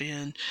to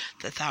defend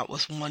that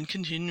was one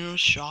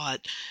continuous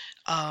shot,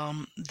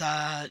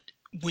 that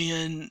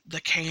when the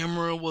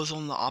camera was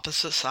on the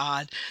opposite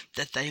side,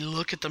 that they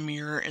look at the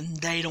mirror and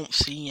they don't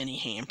see any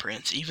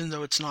handprints, even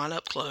though it's not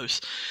up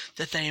close,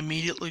 that they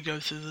immediately go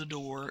through the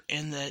door,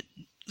 and that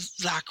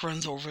Zach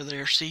runs over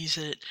there, sees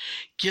it,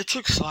 gets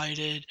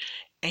excited,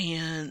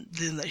 and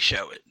then they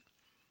show it.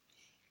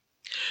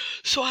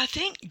 So I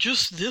think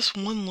just this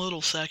one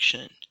little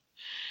section,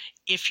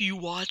 if you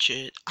watch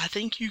it, I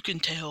think you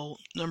can tell,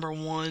 number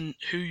one,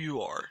 who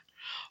you are.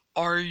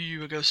 Are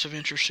you a Ghost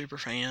Adventure super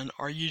fan?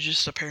 Are you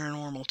just a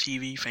paranormal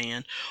TV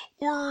fan?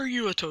 Or are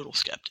you a total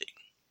skeptic?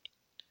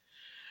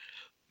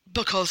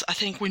 because I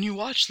think when you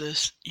watch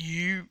this,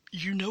 you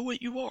know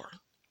what you are,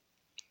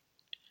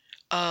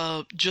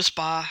 just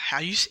by how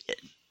you see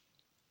it.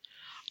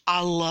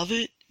 I love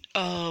it.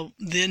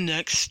 Then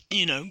next,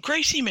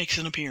 Gracie makes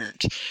an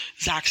appearance.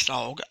 Zach's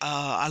dog.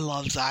 I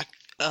love Zach.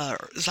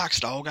 Zach's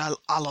dog.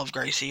 I love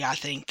Gracie. I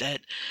think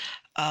that,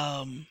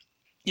 um,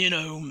 you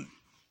know,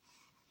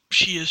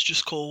 she is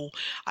just cool.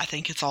 I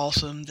think it's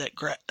awesome that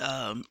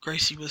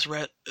Gracie was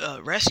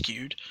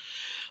rescued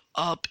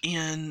up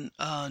in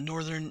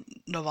northern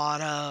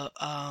Nevada,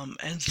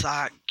 and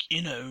Zach,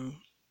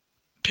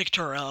 picked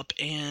her up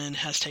and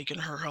has taken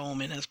her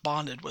home and has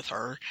bonded with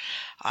her.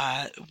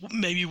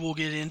 Maybe we'll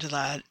get into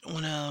that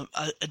on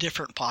a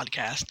different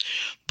podcast,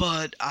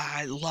 but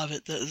I love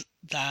it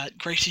that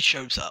Gracie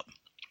shows up.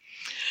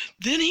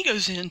 Then he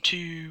goes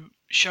into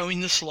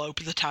showing the slope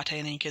of the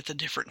Titanic at the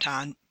different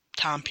time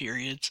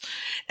periods,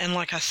 and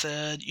like I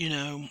said,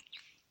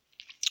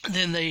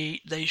 then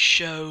they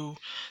show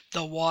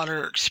the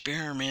water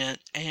experiment,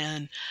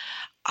 and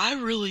I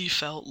really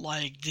felt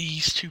like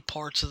these two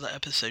parts of the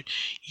episode,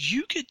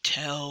 you could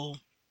tell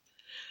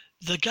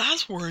the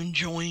guys were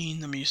enjoying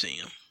the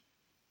museum.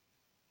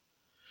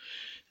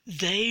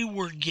 They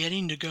were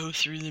getting to go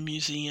through the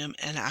museum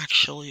and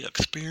actually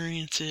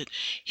experience it,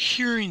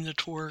 hearing the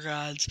tour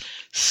guides,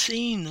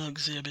 seeing the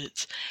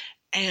exhibits,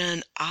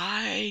 and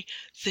I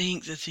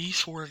think that these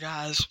four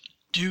guys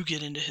do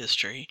get into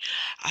history.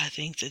 I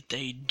think that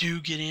they do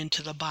get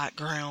into the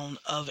background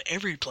of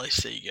every place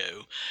they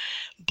go.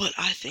 But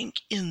I think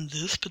in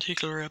this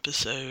particular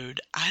episode,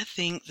 I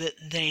think that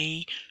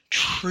they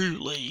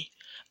truly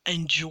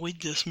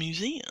enjoyed this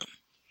museum.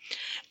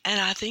 And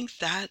I think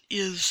that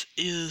is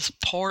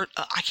part,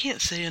 I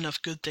can't say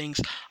enough good things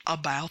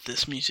about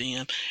this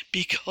museum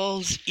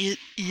because it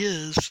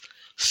is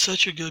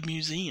such a good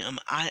museum.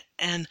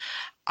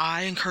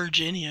 I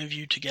encourage any of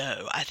you to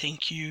go. I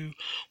think you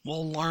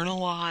will learn a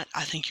lot.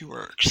 I think you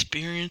will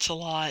experience a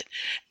lot.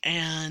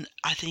 And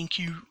I think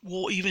you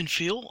will even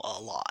feel a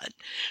lot.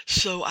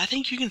 So I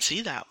think you can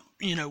see that,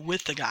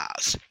 with the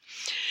guys.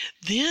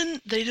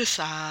 Then they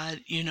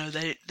decide,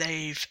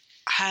 they've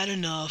had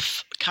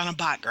enough kind of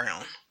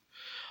background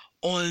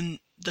on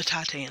the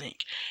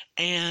Titanic.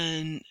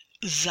 And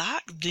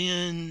Zach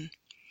then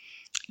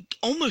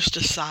almost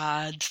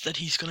decides that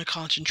he's going to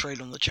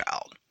concentrate on the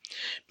child,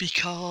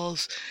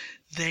 because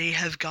they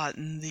have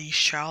gotten these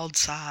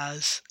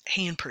child-size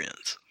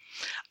handprints.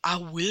 I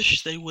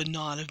wish they would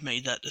not have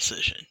made that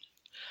decision.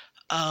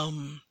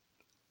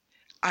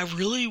 I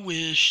really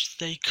wish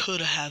they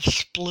could have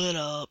split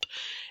up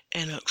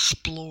and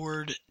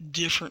explored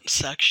different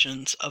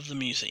sections of the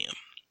museum.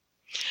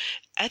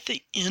 At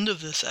the end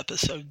of this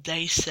episode,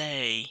 they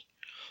say,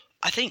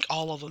 I think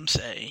all of them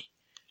say,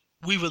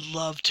 we would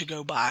love to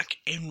go back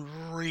and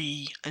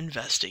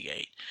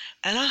re-investigate.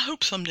 And I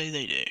hope someday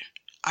they do.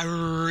 I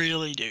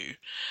really do.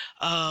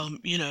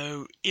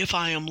 If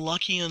I am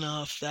lucky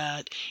enough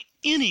that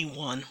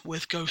anyone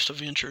with Ghost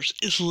Adventures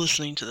is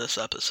listening to this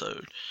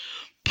episode,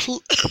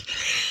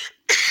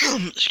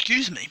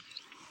 excuse me.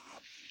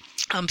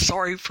 I'm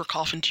sorry for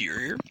coughing to your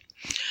ear.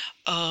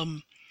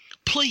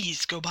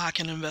 Please go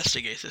back and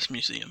investigate this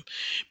museum,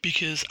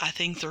 because I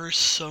think there is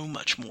so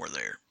much more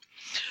there.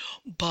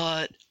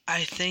 But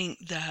I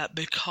think that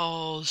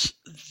because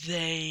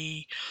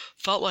they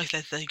felt like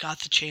that they got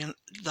the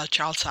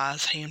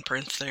child-size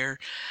handprints there,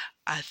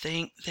 I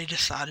think they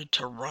decided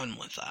to run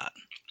with that.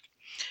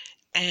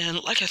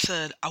 And like I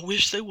said, I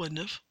wish they wouldn't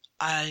have.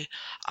 I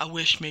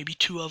wish maybe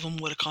two of them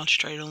would have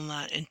concentrated on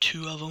that, and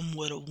two of them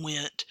would have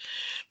went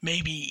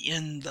maybe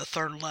in the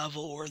third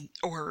level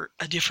or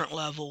a different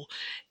level,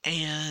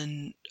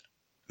 and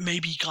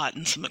maybe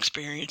gotten some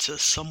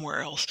experiences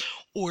somewhere else,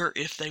 or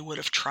if they would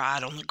have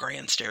tried on the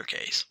grand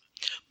staircase.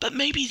 But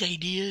maybe they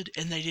did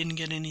and they didn't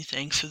get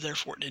anything, so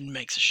therefore it didn't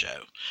make the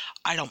show.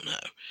 I don't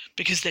know,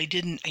 because they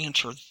didn't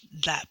answer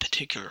that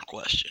particular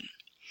question.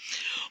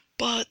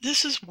 But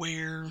this is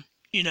where,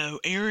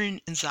 Aaron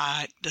and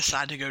Zach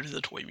decide to go to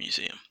the toy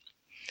museum.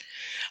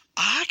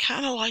 I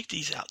kind of like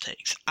these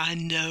outtakes. I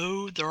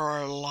know there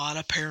are a lot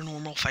of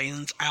paranormal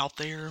fans out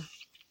there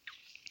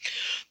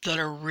that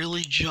are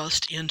really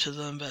just into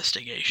the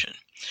investigation.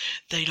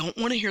 They don't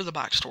want to hear the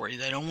backstory.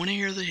 They don't want to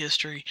hear the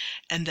history.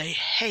 And they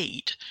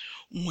hate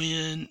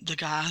when the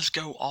guys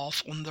go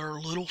off on their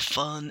little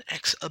fun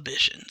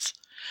exhibitions.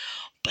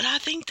 But I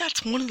think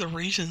that's one of the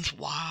reasons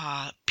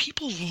why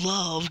people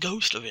love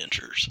Ghost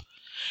Adventures,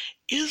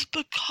 is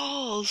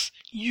because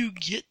you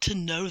get to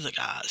know the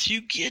guys.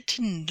 You get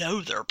to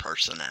know their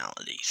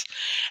personalities.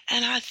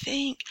 And I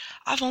think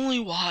I've only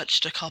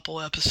watched a couple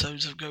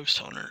episodes of Ghost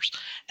Hunters,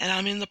 and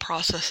I'm in the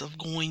process of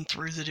going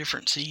through the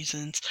different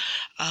seasons.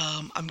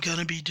 I'm going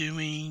to be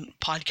doing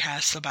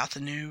podcasts about the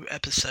new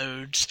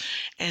episodes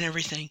and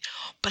everything.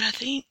 But I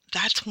think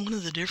that's one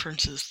of the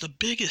differences. The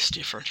biggest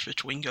difference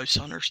between Ghost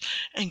Hunters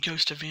and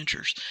Ghost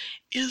Adventures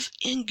is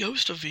in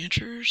Ghost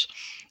Adventures,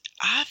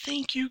 I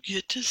think you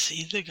get to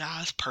see the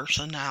guys'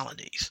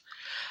 personalities.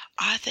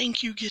 I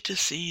think you get to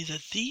see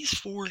that these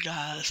four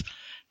guys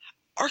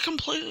are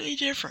completely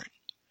different.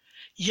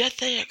 yet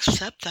they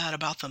accept that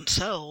about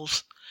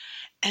themselves,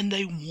 and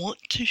they want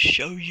to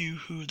show you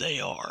who they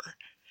are.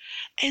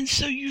 And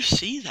so you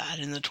see that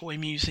in the toy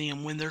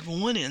museum when they're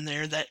going in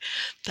there, that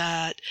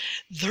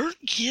they're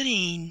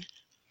getting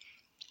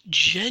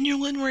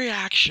genuine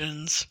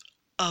reactions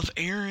of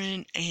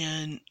Aaron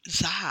and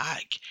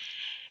Zach,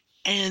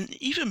 and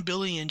even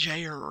Billy and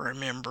Jay are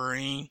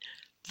remembering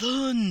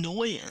the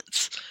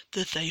annoyance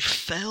that they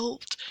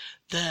felt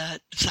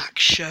that Zach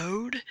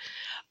showed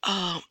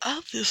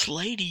of this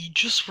lady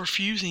just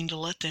refusing to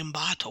let them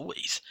buy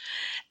toys,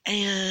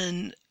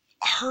 and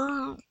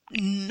her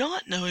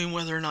not knowing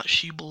whether or not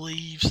she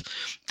believes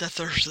that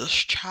there's this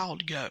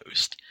child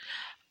ghost.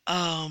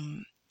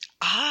 Um,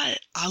 I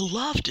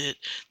loved it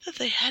that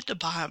they had to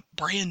buy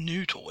brand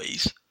new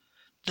toys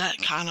that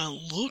kind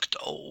of looked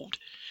old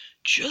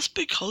just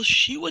because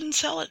she wouldn't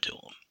sell it to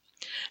them.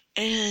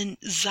 And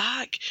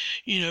Zach,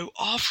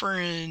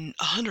 offering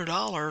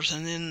 $100,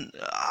 and then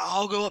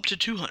I'll go up to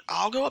 200,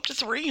 I'll go up to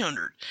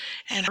 300,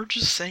 and her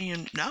just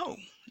saying no,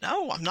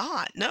 I'm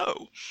not,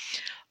 no.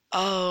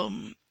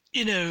 Um,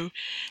 you know,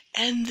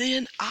 and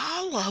then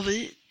I love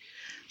it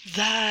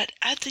that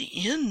at the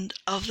end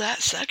of that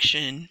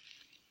section,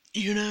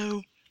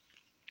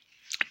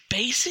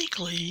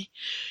 basically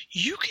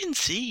you can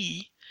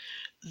see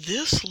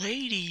this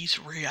lady's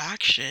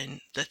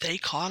reaction that they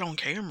caught on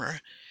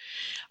camera.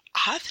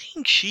 I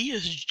think she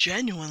is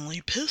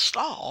genuinely pissed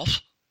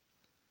off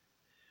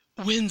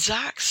when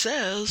Zach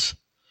says,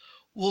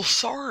 well,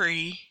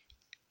 sorry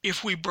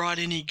if we brought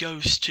any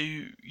ghosts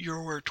to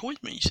your toy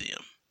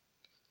museum.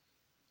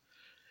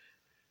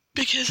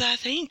 Because I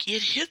think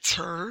it hits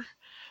her,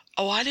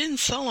 oh, I didn't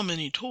sell them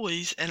any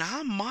toys, and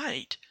I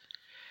might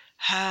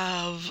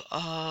have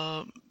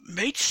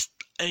made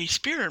a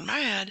spirit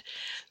mad,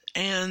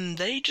 and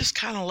they just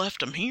kind of left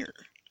them here.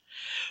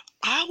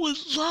 I would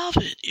love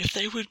it if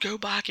they would go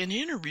back and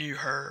interview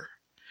her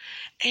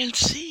and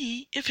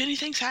see if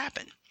anything's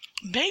happened.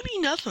 Maybe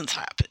nothing's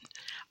happened.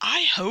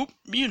 I hope,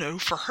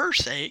 for her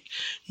sake,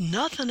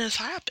 nothing has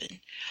happened.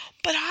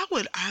 But I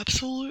would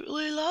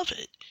absolutely love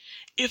it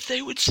if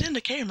they would send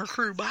a camera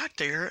crew back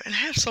there and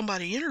have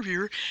somebody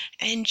interview her,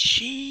 and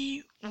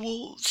she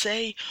will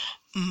say,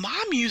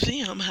 my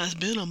museum has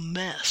been a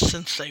mess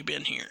since they've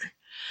been here.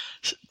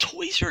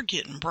 Toys are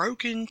getting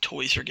broken,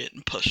 toys are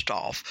getting pushed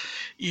off,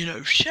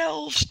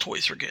 shelves,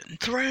 toys are getting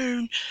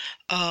thrown.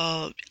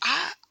 I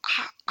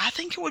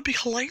think it would be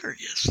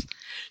hilarious.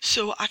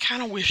 So I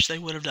kind of wish they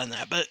would have done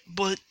that,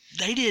 but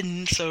they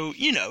didn't. So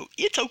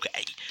it's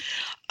okay.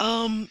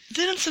 Then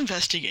it's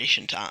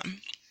investigation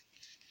time.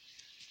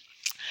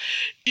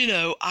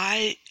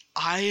 I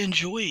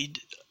enjoyed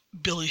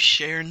Billy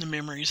sharing the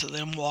memories of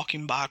them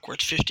walking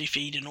backwards 50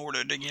 feet in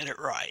order to get it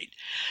right.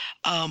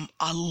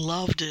 I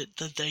loved it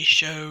that they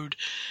showed,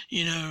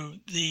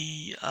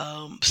 the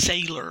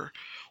sailor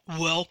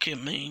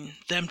welcoming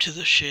them to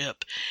the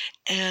ship.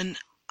 And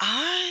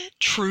I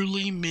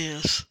truly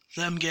miss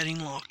them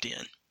getting locked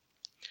in.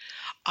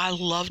 I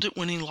loved it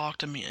when he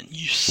locked them in.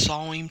 You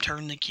saw him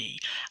turn the key.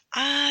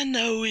 I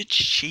know it's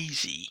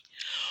cheesy,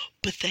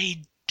 but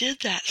they did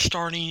that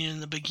starting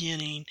in the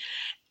beginning,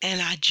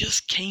 and I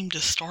just came to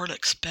start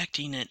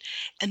expecting it,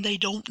 and they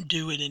don't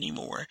do it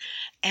anymore,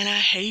 and I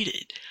hate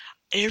it.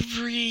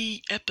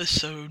 Every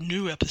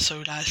new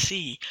episode I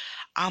see,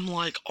 I'm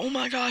like, oh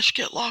my gosh,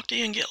 get locked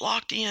in,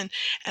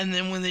 and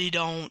then when they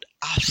don't,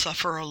 I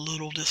suffer a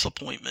little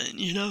disappointment,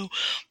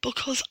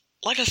 because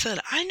like I said,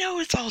 I know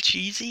it's all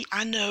cheesy.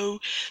 I know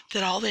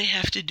that all they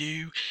have to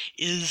do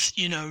is,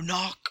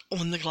 knock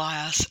on the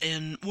glass,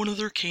 and one of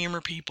their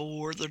camera people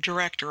or the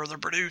director or the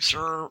producer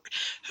or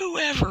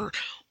whoever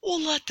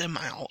will let them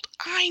out.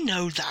 I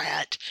know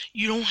that.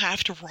 You don't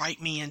have to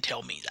write me and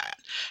tell me that.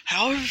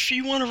 However, if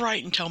you want to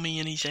write and tell me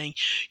anything,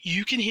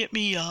 you can hit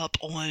me up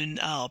on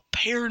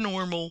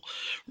Paranormal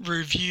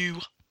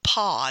Review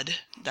Pod,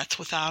 that's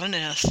without an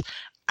S,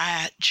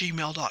 at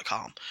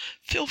gmail.com.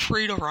 Feel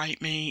free to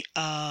write me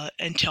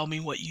and tell me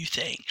what you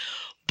think.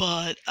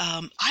 But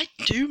I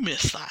do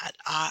miss that.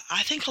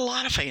 I think a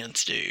lot of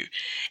fans do.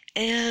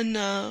 And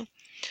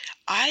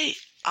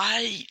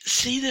I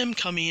see them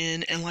come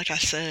in, and like I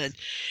said,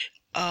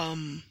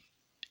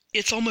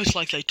 it's almost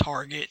like they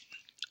target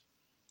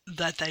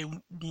that they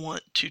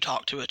want to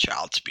talk to a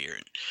child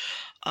spirit.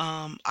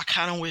 I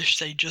kind of wish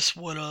they just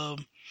would have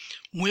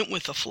went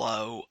with the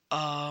flow.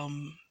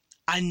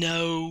 I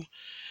know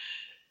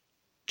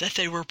that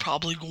they were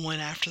probably going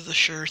after the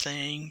sure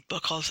thing,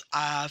 because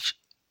I've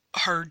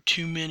heard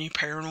too many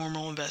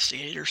paranormal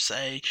investigators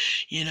say,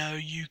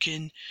 you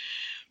can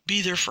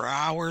be there for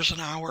hours and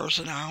hours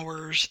and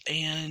hours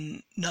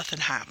and nothing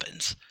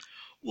happens.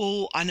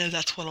 Well, I know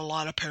that's what a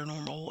lot of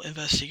paranormal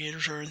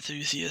investigators or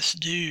enthusiasts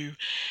do,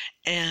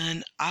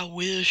 and I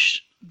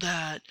wish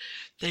that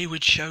they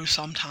would show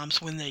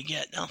sometimes when they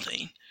get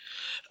nothing.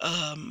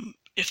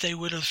 If they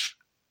would have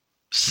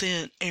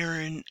sent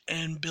Aaron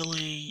and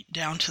Billy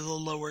down to the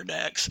lower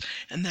decks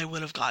and they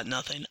would have got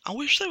nothing, I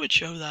wish they would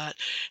show that,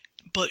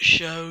 but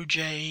show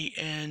Jay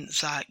and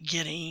Zach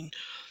getting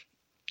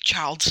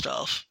child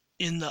stuff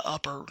in the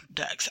upper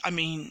decks. I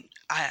mean,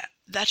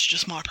 that's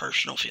just my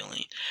personal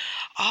feeling.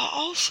 I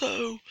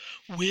also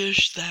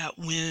wish that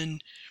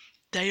when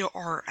they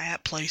are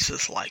at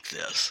places like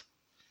this,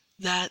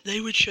 that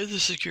they would show the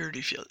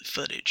security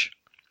footage.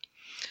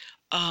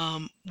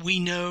 We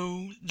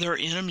know they're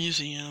in a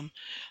museum.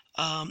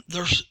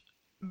 There's,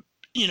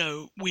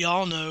 we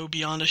all know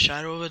beyond a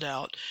shadow of a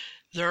doubt,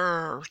 there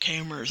are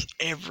cameras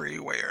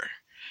everywhere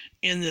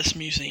in this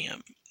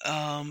museum.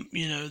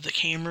 The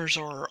cameras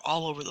are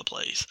all over the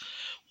place.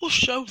 Well,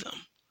 show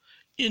them.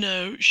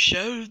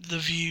 Show the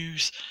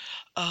views,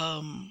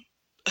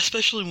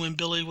 especially when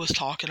Billy was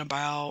talking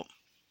about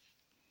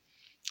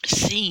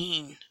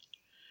seeing,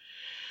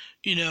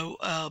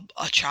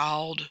 a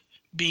child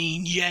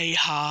being yay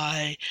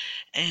high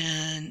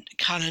and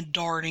kind of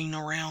darting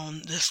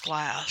around this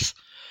glass.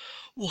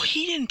 Well,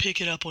 he didn't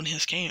pick it up on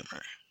his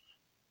camera.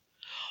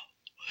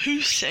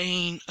 Who's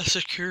saying a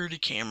security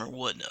camera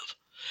wouldn't have?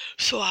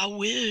 So I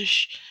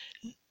wish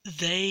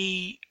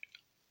they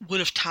would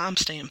have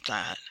timestamped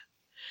that,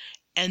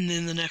 and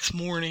then the next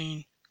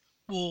morning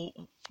we'll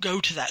go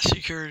to that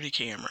security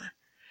camera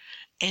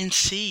and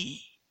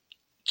see,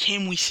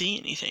 can we see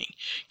anything?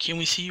 Can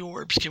we see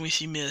orbs? Can we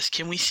see mist?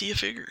 Can we see a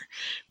figure?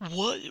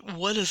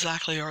 What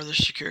exactly are the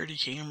security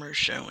cameras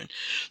showing?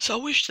 So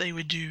I wish they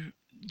would do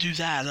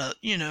that,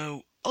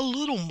 a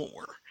little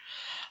more.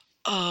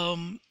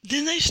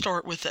 Then they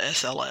start with the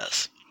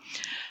SLS.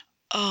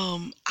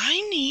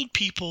 I need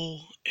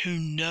people who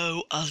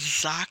know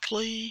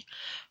exactly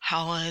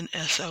how an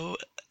SLS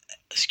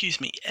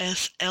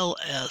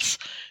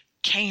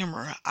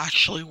camera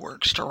actually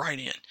works to write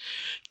in.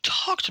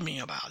 Talk to me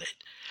about it.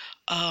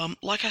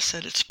 Like I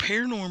said, it's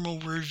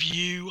Paranormal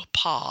Review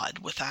Pod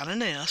without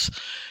an S.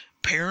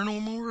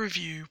 Paranormal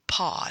Review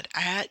Pod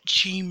at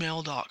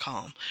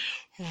gmail.com.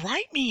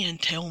 Write me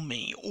and tell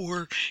me,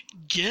 or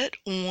get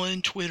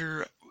on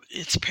Twitter.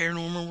 It's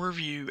Paranormal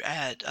Review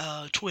at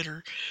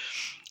Twitter,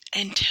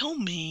 and tell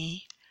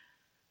me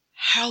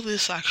how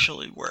this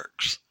actually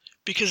works,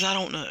 because I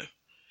don't know.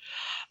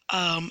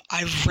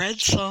 I've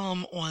read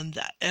some on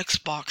the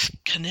Xbox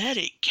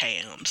Kinetic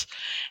cams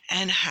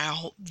and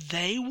how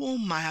they will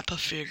map a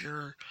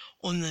figure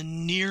on the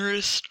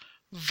nearest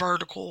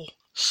vertical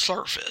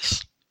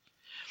surface.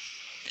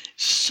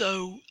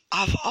 So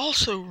I've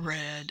also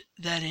read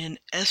that in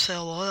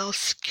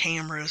SLS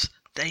cameras,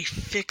 they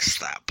fix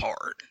that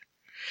part.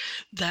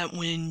 That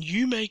when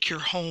you make your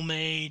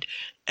homemade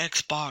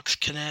Xbox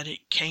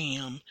Kinetic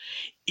cam,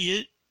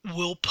 it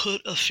will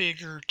put a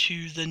figure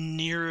to the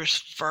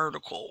nearest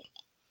vertical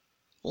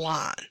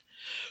line.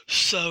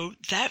 So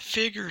that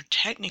figure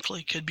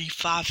technically could be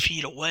 5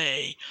 feet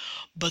away,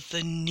 but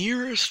the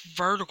nearest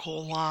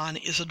vertical line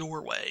is a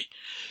doorway.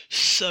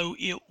 So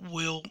it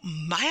will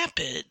map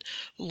it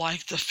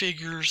like the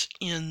figure's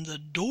in the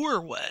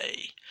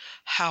doorway.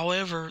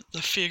 However,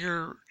 the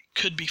figure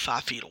could be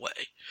 5 feet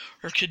away,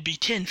 or could be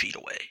 10 feet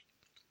away.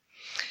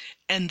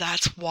 And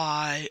that's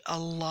why a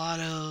lot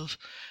of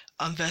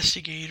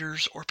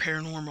investigators or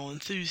paranormal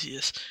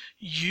enthusiasts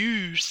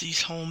use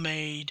these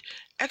homemade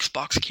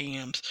Xbox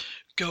cams,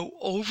 go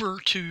over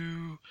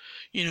to,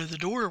 the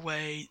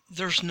doorway.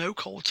 There's no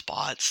cold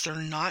spots. They're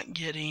not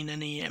getting an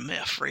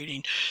EMF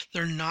reading.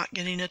 They're not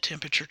getting a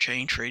temperature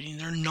change reading.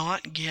 They're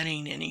not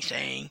getting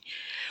anything.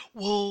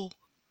 Well,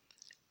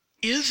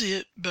 is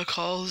it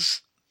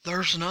because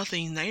there's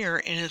nothing there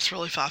and it's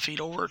really 5 feet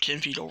over, 10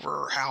 feet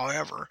over, or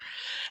however,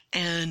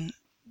 and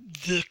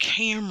the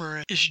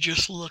camera is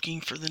just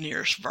looking for the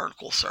nearest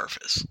vertical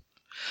surface?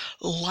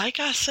 Like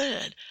I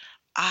said,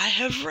 I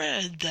have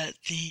read that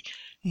the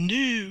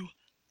new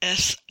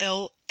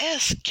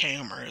SLS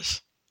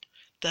cameras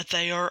that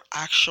they are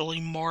actually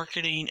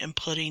marketing and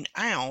putting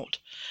out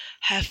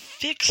have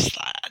fixed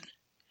that.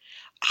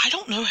 I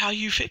don't know how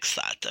you fix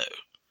that, though.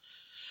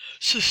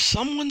 So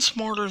someone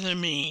smarter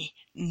than me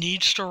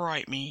needs to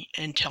write me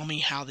and tell me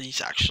how these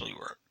actually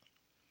work.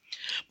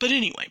 But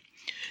anyway,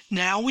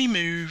 now we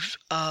move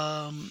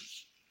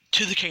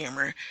to the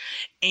camera,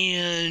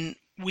 and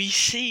we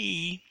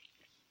see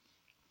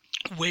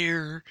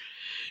where,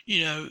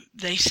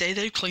 they say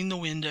they've cleaned the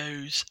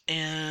windows,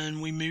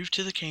 and we move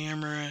to the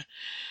camera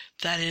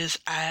that is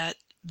at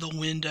the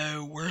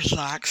window where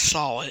Zach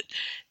saw it,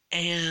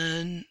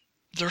 and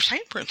there's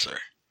handprints there.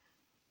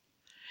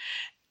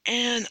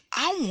 And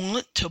I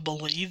want to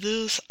believe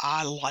this.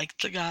 I like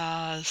the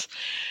guys.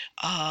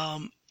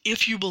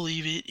 If you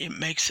believe it, it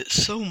makes it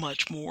so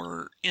much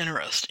more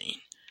interesting.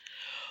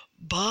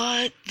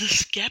 But the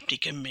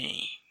skeptic in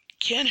me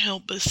can't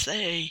help but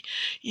say,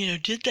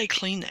 did they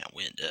clean that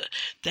window?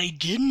 They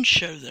didn't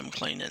show them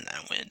cleaning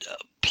that window.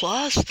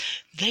 Plus,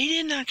 they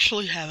didn't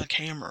actually have a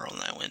camera on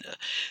that window.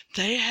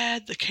 They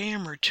had the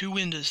camera 2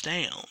 windows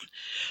down.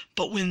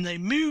 But when they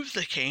moved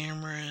the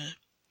camera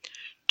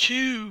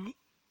to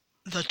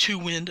the 2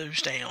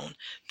 windows down,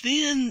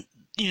 then,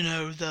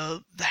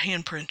 the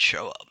handprints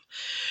show up.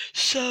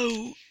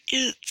 So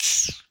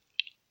it's,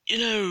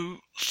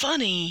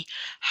 funny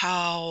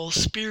how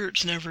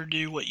spirits never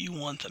do what you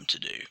want them to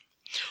do.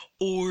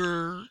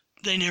 Or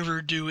they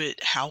never do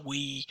it how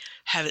we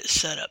have it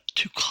set up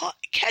to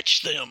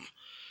catch them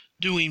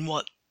doing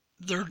what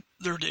they're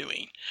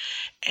doing.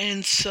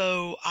 And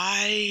so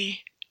I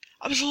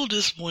was a little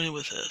disappointed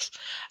with this.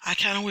 I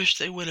kind of wish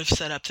they would have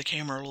set up the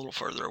camera a little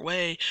further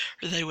away,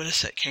 or they would have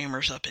set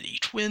cameras up at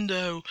each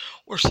window,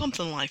 or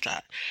something like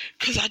that.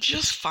 Because I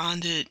just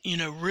find it,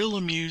 real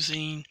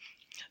amusing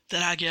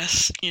that I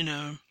guess,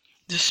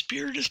 the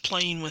spirit is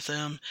playing with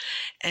them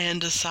and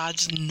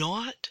decides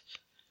not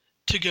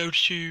to go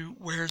to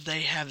where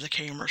they have the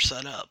camera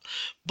set up,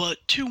 but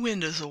 2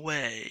 windows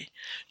away,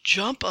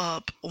 jump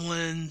up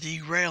on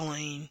the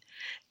railing,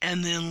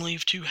 and then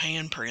leave 2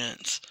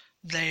 handprints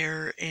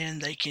there,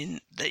 and they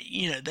can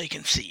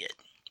see it.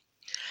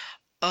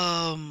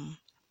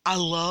 I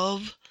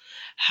love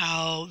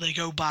how they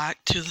go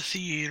back to the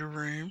theater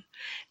room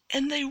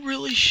and they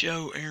really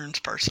show Aaron's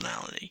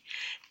personality.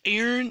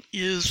 Aaron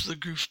is the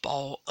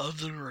goofball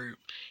of the group.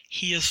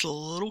 He is the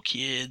little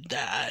kid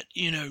that,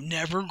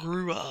 never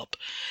grew up.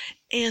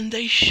 And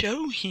they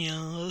show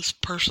his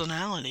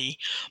personality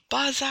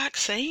by Zach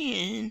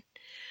saying,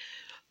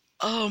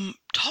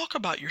 talk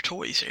about your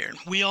toys, Aaron.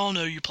 We all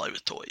know you play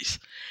with toys.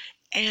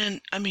 And,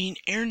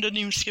 Aaron doesn't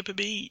even skip a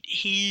beat.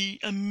 He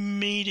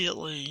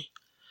immediately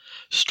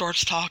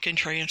starts talking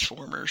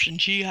Transformers and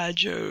G.I.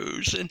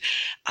 Joes. And,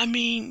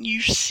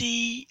 you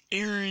see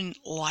Aaron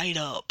light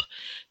up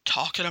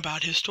talking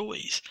about his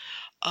toys.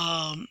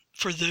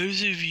 For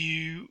those of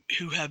you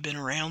who have been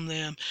around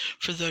them,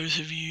 for those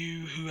of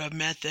you who have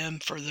met them,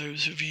 for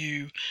those of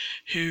you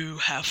who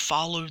have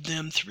followed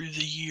them through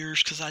the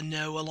years, because I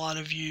know a lot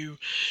of you,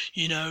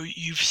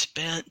 you've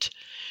spent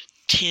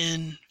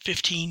 10,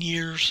 15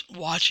 years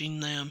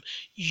watching them,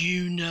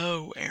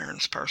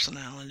 Aaron's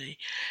personality.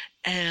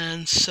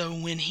 And so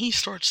when he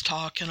starts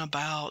talking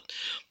about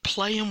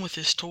playing with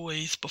his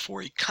toys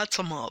before he cuts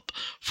them up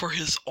for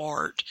his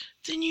art,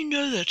 then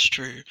that's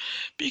true.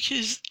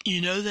 Because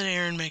that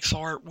Aaron makes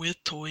art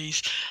with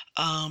toys.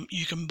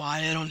 You can buy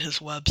it on his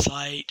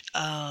website,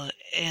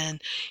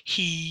 and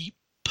he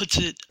puts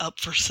it up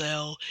for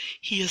sale.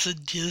 He is a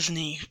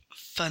Disney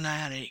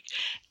fanatic.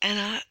 And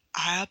I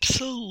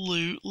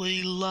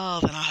absolutely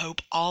love, and I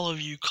hope all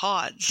of you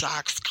caught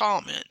Zach's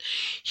comment.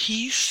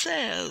 He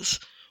says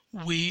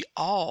we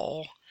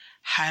all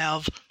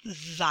have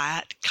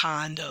that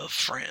kind of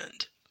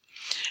friend.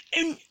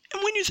 And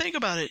when you think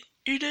about it,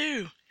 you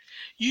do.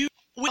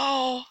 We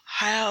all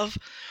have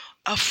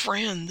a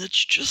friend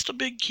that's just a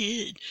big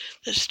kid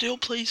that still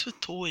plays with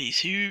toys,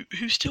 who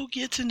still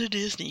gets into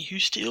Disney, who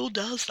still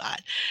does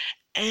that.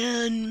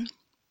 And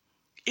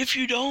if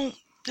you don't,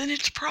 then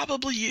it's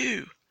probably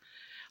you.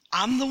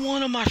 I'm the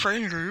one in my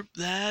friend group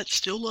that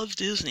still loves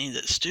Disney,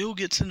 that still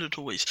gets into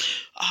toys.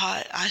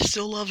 I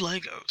still love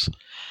Legos.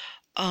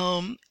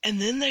 And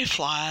then they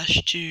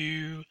flash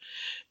to,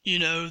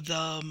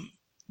 the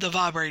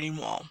vibrating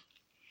wall.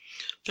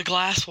 The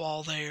glass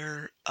wall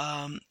there,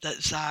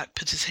 that Zach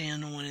puts his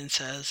hand on and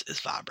says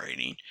is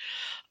vibrating.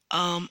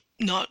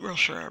 Not real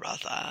sure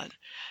about that.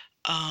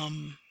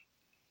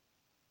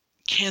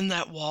 Can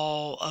that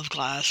wall of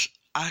glass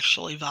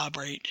actually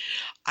vibrate?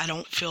 I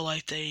don't feel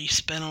like they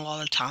spent a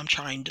lot of time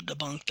trying to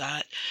debunk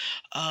that,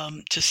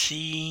 to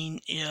seeing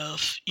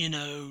if,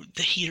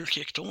 the heater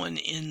kicked on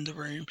in the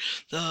room,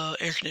 the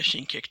air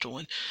conditioning kicked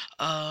on,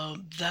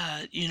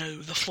 that,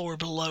 the floor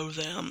below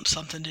them,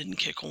 something didn't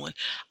kick on.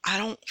 I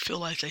don't feel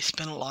like they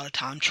spent a lot of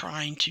time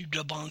trying to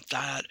debunk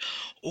that,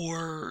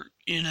 or,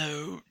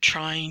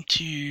 trying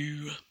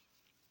to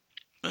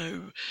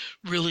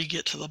really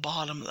get to the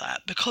bottom of that,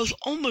 because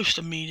almost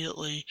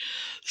immediately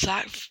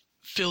Zach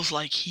feels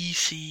like he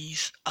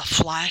sees a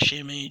flash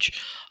image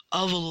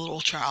of a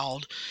little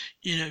child,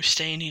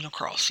 standing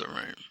across the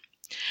room.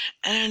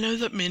 And I know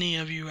that many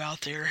of you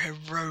out there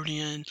have wrote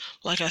in,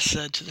 like I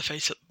said, to the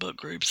Facebook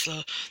groups,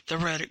 the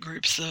Reddit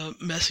groups, the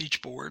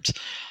message boards,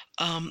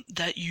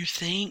 that you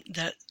think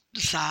that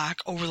Zach,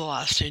 over the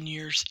last 10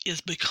 years,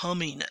 is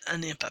becoming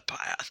an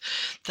empath,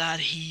 that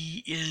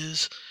he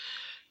is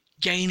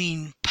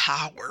gaining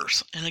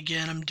powers. And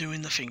again, I'm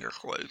doing the finger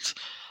quotes.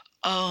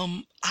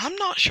 I'm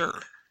not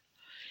sure.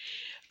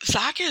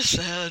 Zach has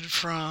said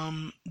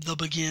from the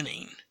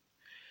beginning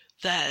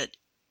that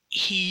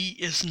he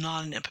is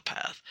not an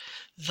empath,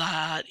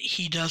 that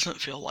he doesn't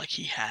feel like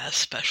he has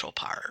special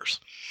powers.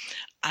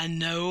 I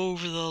know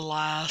over the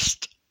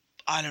last,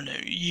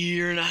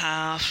 year and a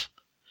half,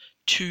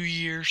 2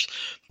 years,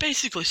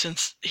 basically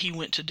since he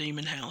went to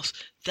Demon House,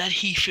 that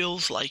he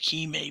feels like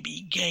he may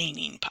be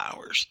gaining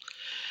powers.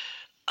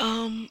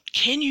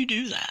 Can you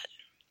do that?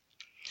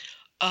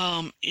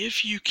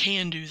 If you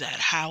can do that,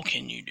 how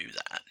can you do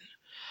that?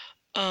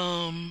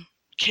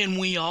 Can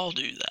we all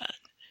do that?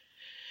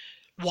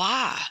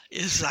 Why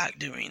is Zach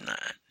doing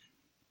that?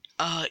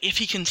 If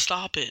he can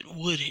stop it,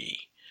 would he?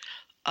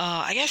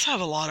 I guess I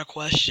have a lot of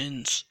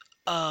questions,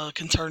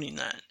 concerning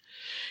that.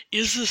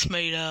 Is this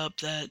made up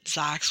that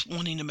Zach's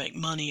wanting to make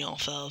money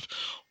off of,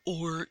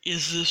 or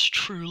is this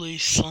truly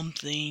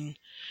something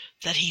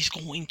that he's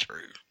going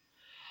through?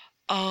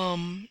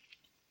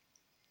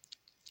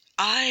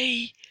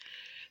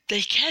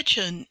 they catch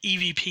an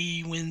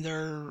EVP when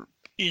they're,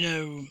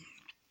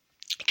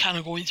 kind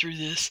of going through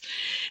this,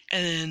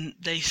 and then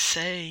they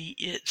say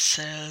it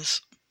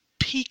says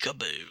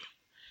peekaboo.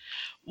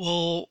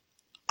 Well,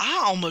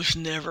 I almost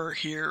never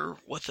hear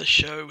what the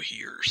show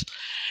hears.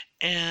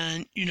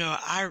 And,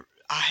 I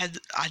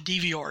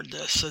DVR'd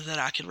this so that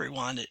I could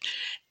rewind it.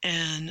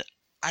 And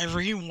I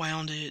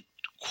rewound it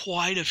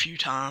quite a few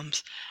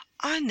times.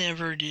 I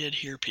never did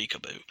hear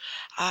peekaboo.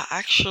 I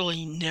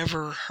actually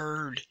never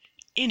heard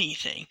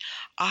anything.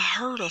 I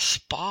heard a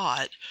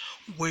spot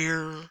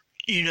where,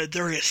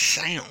 there is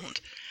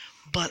sound,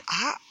 but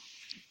I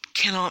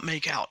cannot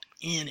make out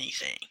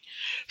anything.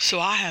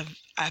 So I have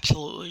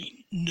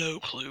absolutely no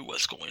clue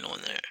what's going on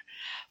there.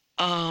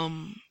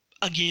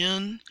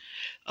 Again,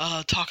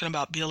 talking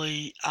about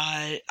Billy,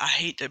 I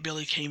hate that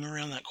Billy came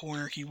around that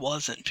corner. He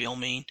wasn't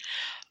filming.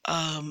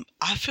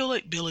 I feel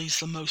like Billy's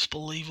the most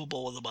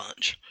believable of the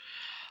bunch.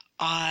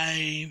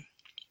 I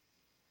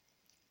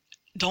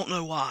don't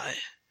know why.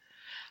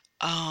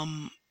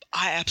 I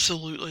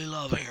absolutely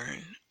love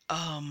Aaron.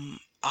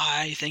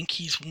 I think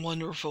he's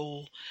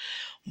wonderful,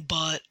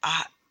 but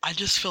I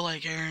just feel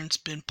like Aaron's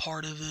been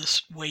part of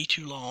this way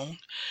too long.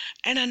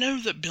 And I know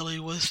that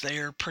Billy was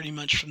there pretty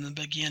much from the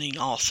beginning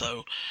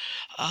also.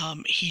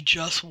 He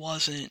just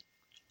wasn't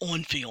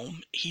on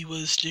film. He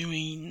was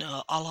doing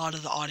a lot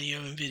of the audio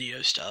and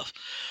video stuff.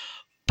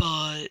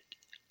 But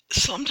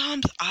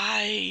sometimes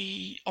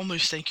I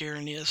almost think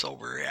Aaron is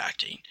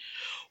overreacting.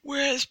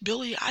 Whereas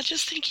Billy, I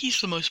just think he's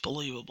the most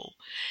believable.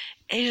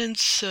 And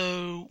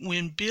so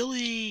when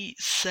Billy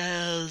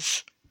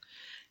says,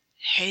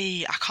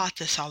 hey, I caught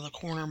this out of the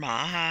corner of my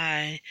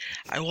eye,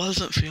 I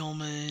wasn't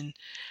filming,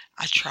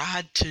 I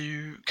tried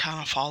to kind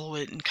of follow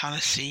it and kind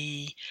of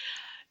see,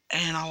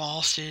 and I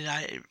lost it,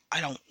 I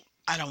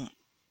don't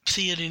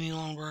see it any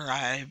longer,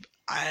 I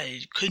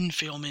couldn't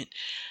film it,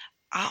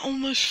 I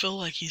almost feel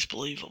like he's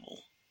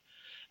believable.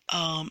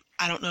 I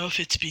don't know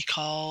if it's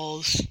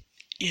because,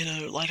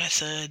 like I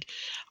said,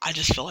 I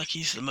just feel like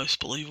he's the most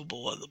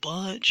believable of the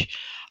bunch.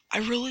 I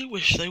really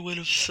wish they would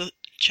have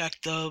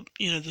checked the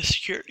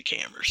security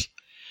cameras.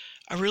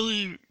 I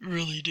really,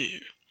 really do.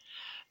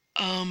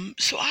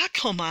 So I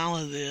come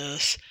out of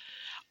this.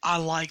 I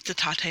like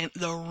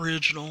the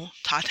original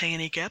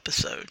Titanic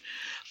episode.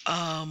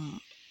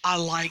 I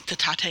like the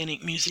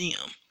Titanic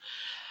Museum.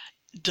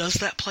 Does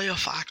that play a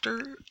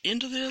factor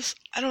into this?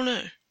 I don't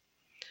know.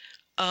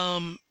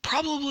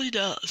 Probably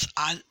does.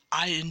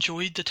 I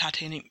enjoyed the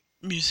Titanic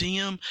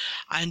Museum.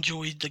 I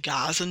enjoyed the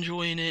guys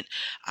enjoying it.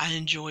 I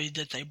enjoyed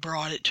that they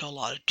brought it to a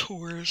lot of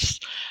tourists.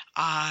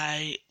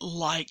 I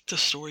liked the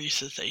stories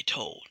that they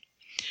told.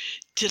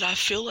 Did I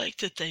feel like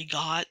that they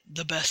got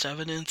the best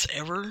evidence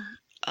ever?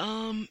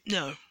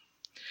 No.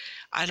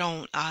 I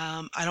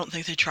don't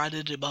think they tried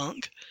to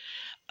debunk.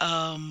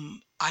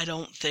 I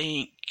don't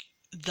think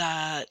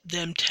that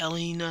them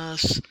telling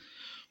us,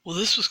 well,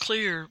 this was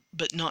clear,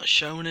 but not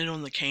showing it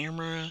on the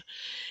camera,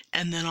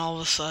 and then all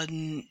of a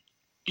sudden,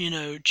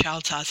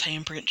 child-size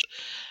handprints.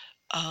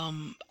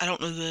 I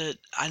don't know that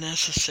I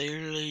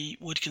necessarily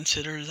would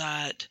consider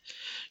that,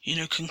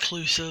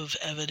 conclusive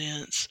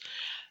evidence.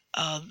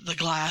 The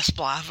glass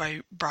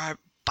I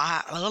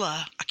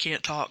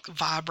can't talk,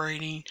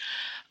 vibrating.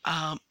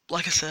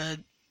 Like I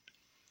said,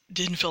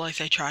 didn't feel like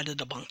they tried to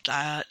debunk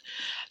that.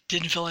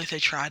 Didn't feel like they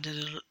tried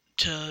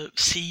to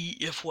see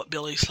if what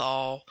Billy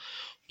saw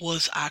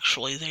was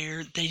actually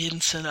there. They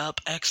didn't set up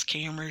X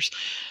cameras.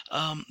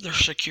 Their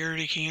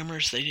security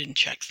cameras, they didn't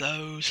check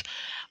those.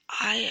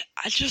 I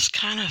just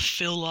kind of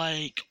feel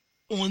like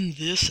on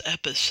this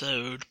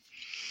episode,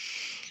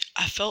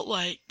 I felt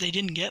like they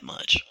didn't get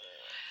much.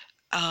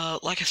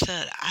 Like I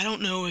said, I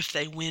don't know if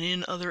they went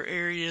in other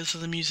areas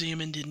of the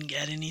museum and didn't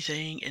get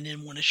anything and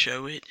didn't want to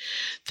show it,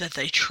 that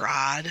they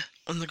tried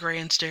on the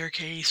grand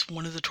staircase.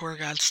 One of the tour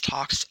guides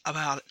talks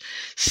about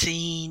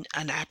seeing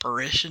an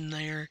apparition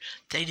there.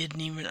 They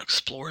didn't even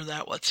explore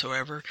that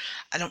whatsoever.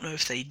 I don't know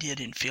if they did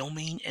in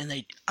filming, and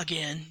they,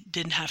 again,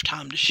 didn't have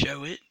time to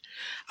show it.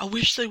 I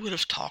wish they would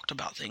have talked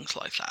about things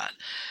like that.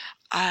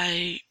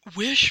 I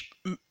wish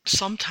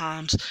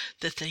sometimes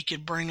that they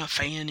could bring a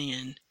fan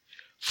in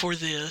for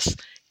this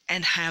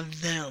and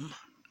have them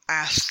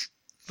ask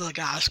the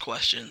guys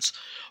questions,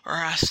 or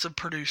ask the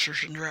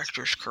producers and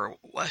directors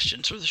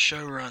questions, or the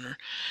showrunner,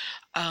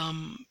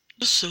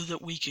 just so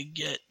that we could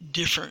get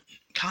different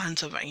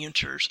kinds of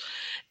answers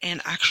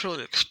and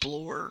actually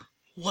explore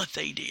what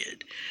they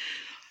did.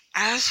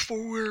 As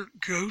for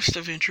Ghost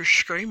Adventure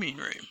Screaming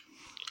Room,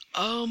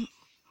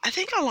 I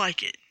think I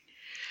like it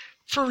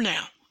for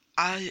now.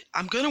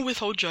 I'm going to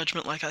withhold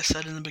judgment, like I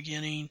said in the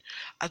beginning.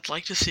 I'd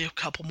like to see a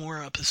couple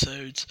more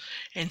episodes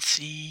and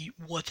see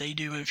what they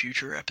do in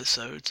future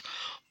episodes.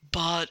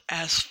 But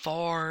as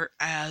far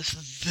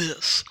as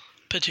this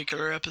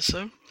particular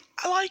episode,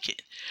 I like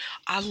it.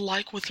 I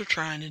like what they're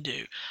trying to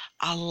do.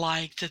 I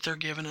like that they're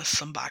giving us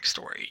some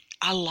backstory.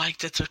 I like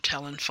that they're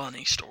telling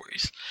funny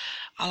stories.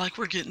 I like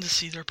we're getting to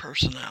see their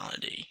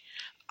personality.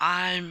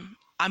 I'm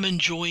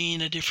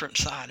enjoying a different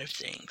side of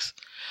things.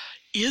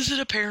 Is it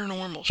a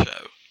paranormal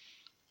show?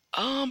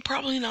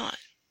 Probably not.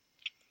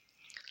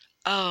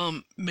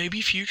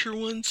 Maybe future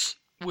ones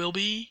will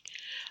be.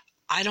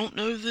 I don't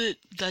know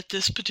that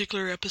this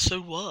particular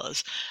episode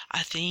was.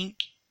 I think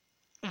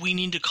we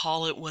need to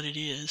call it what it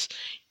is.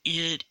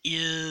 It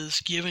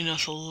is giving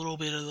us a little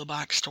bit of the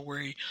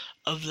backstory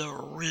of the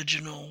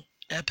original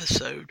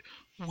episode,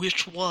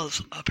 which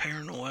was a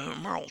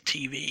paranormal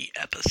TV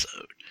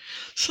episode.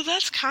 So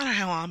that's kind of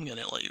how I'm going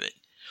to leave it.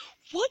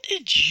 What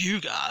did you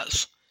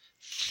guys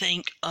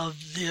think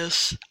of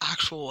this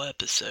actual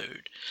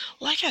episode?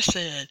 Like I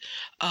said,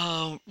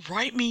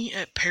 write me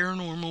at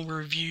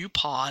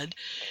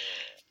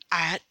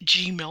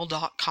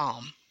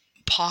paranormalreviewpod@gmail.com.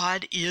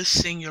 Pod is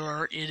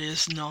singular, it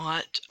is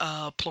not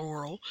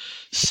plural.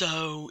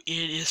 So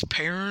it is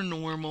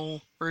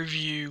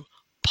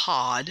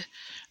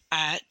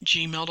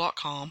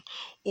paranormalreviewpod@gmail.com,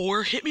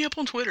 or hit me up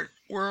on Twitter.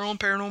 We're on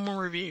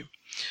Paranormal Review.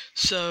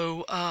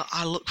 So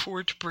I look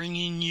forward to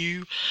bringing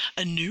you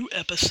a new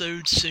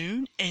episode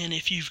soon. And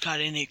if you've got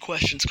any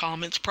questions,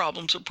 comments,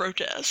 problems, or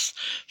protests,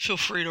 feel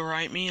free to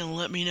write me and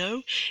let me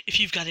know. If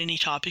you've got any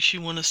topics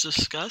you want us to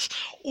discuss,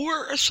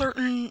 or a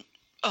certain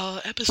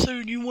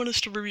episode you want us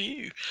to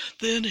review,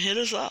 then hit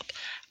us up.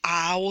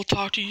 I will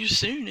talk to you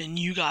soon, and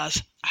you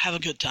guys have a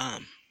good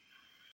time.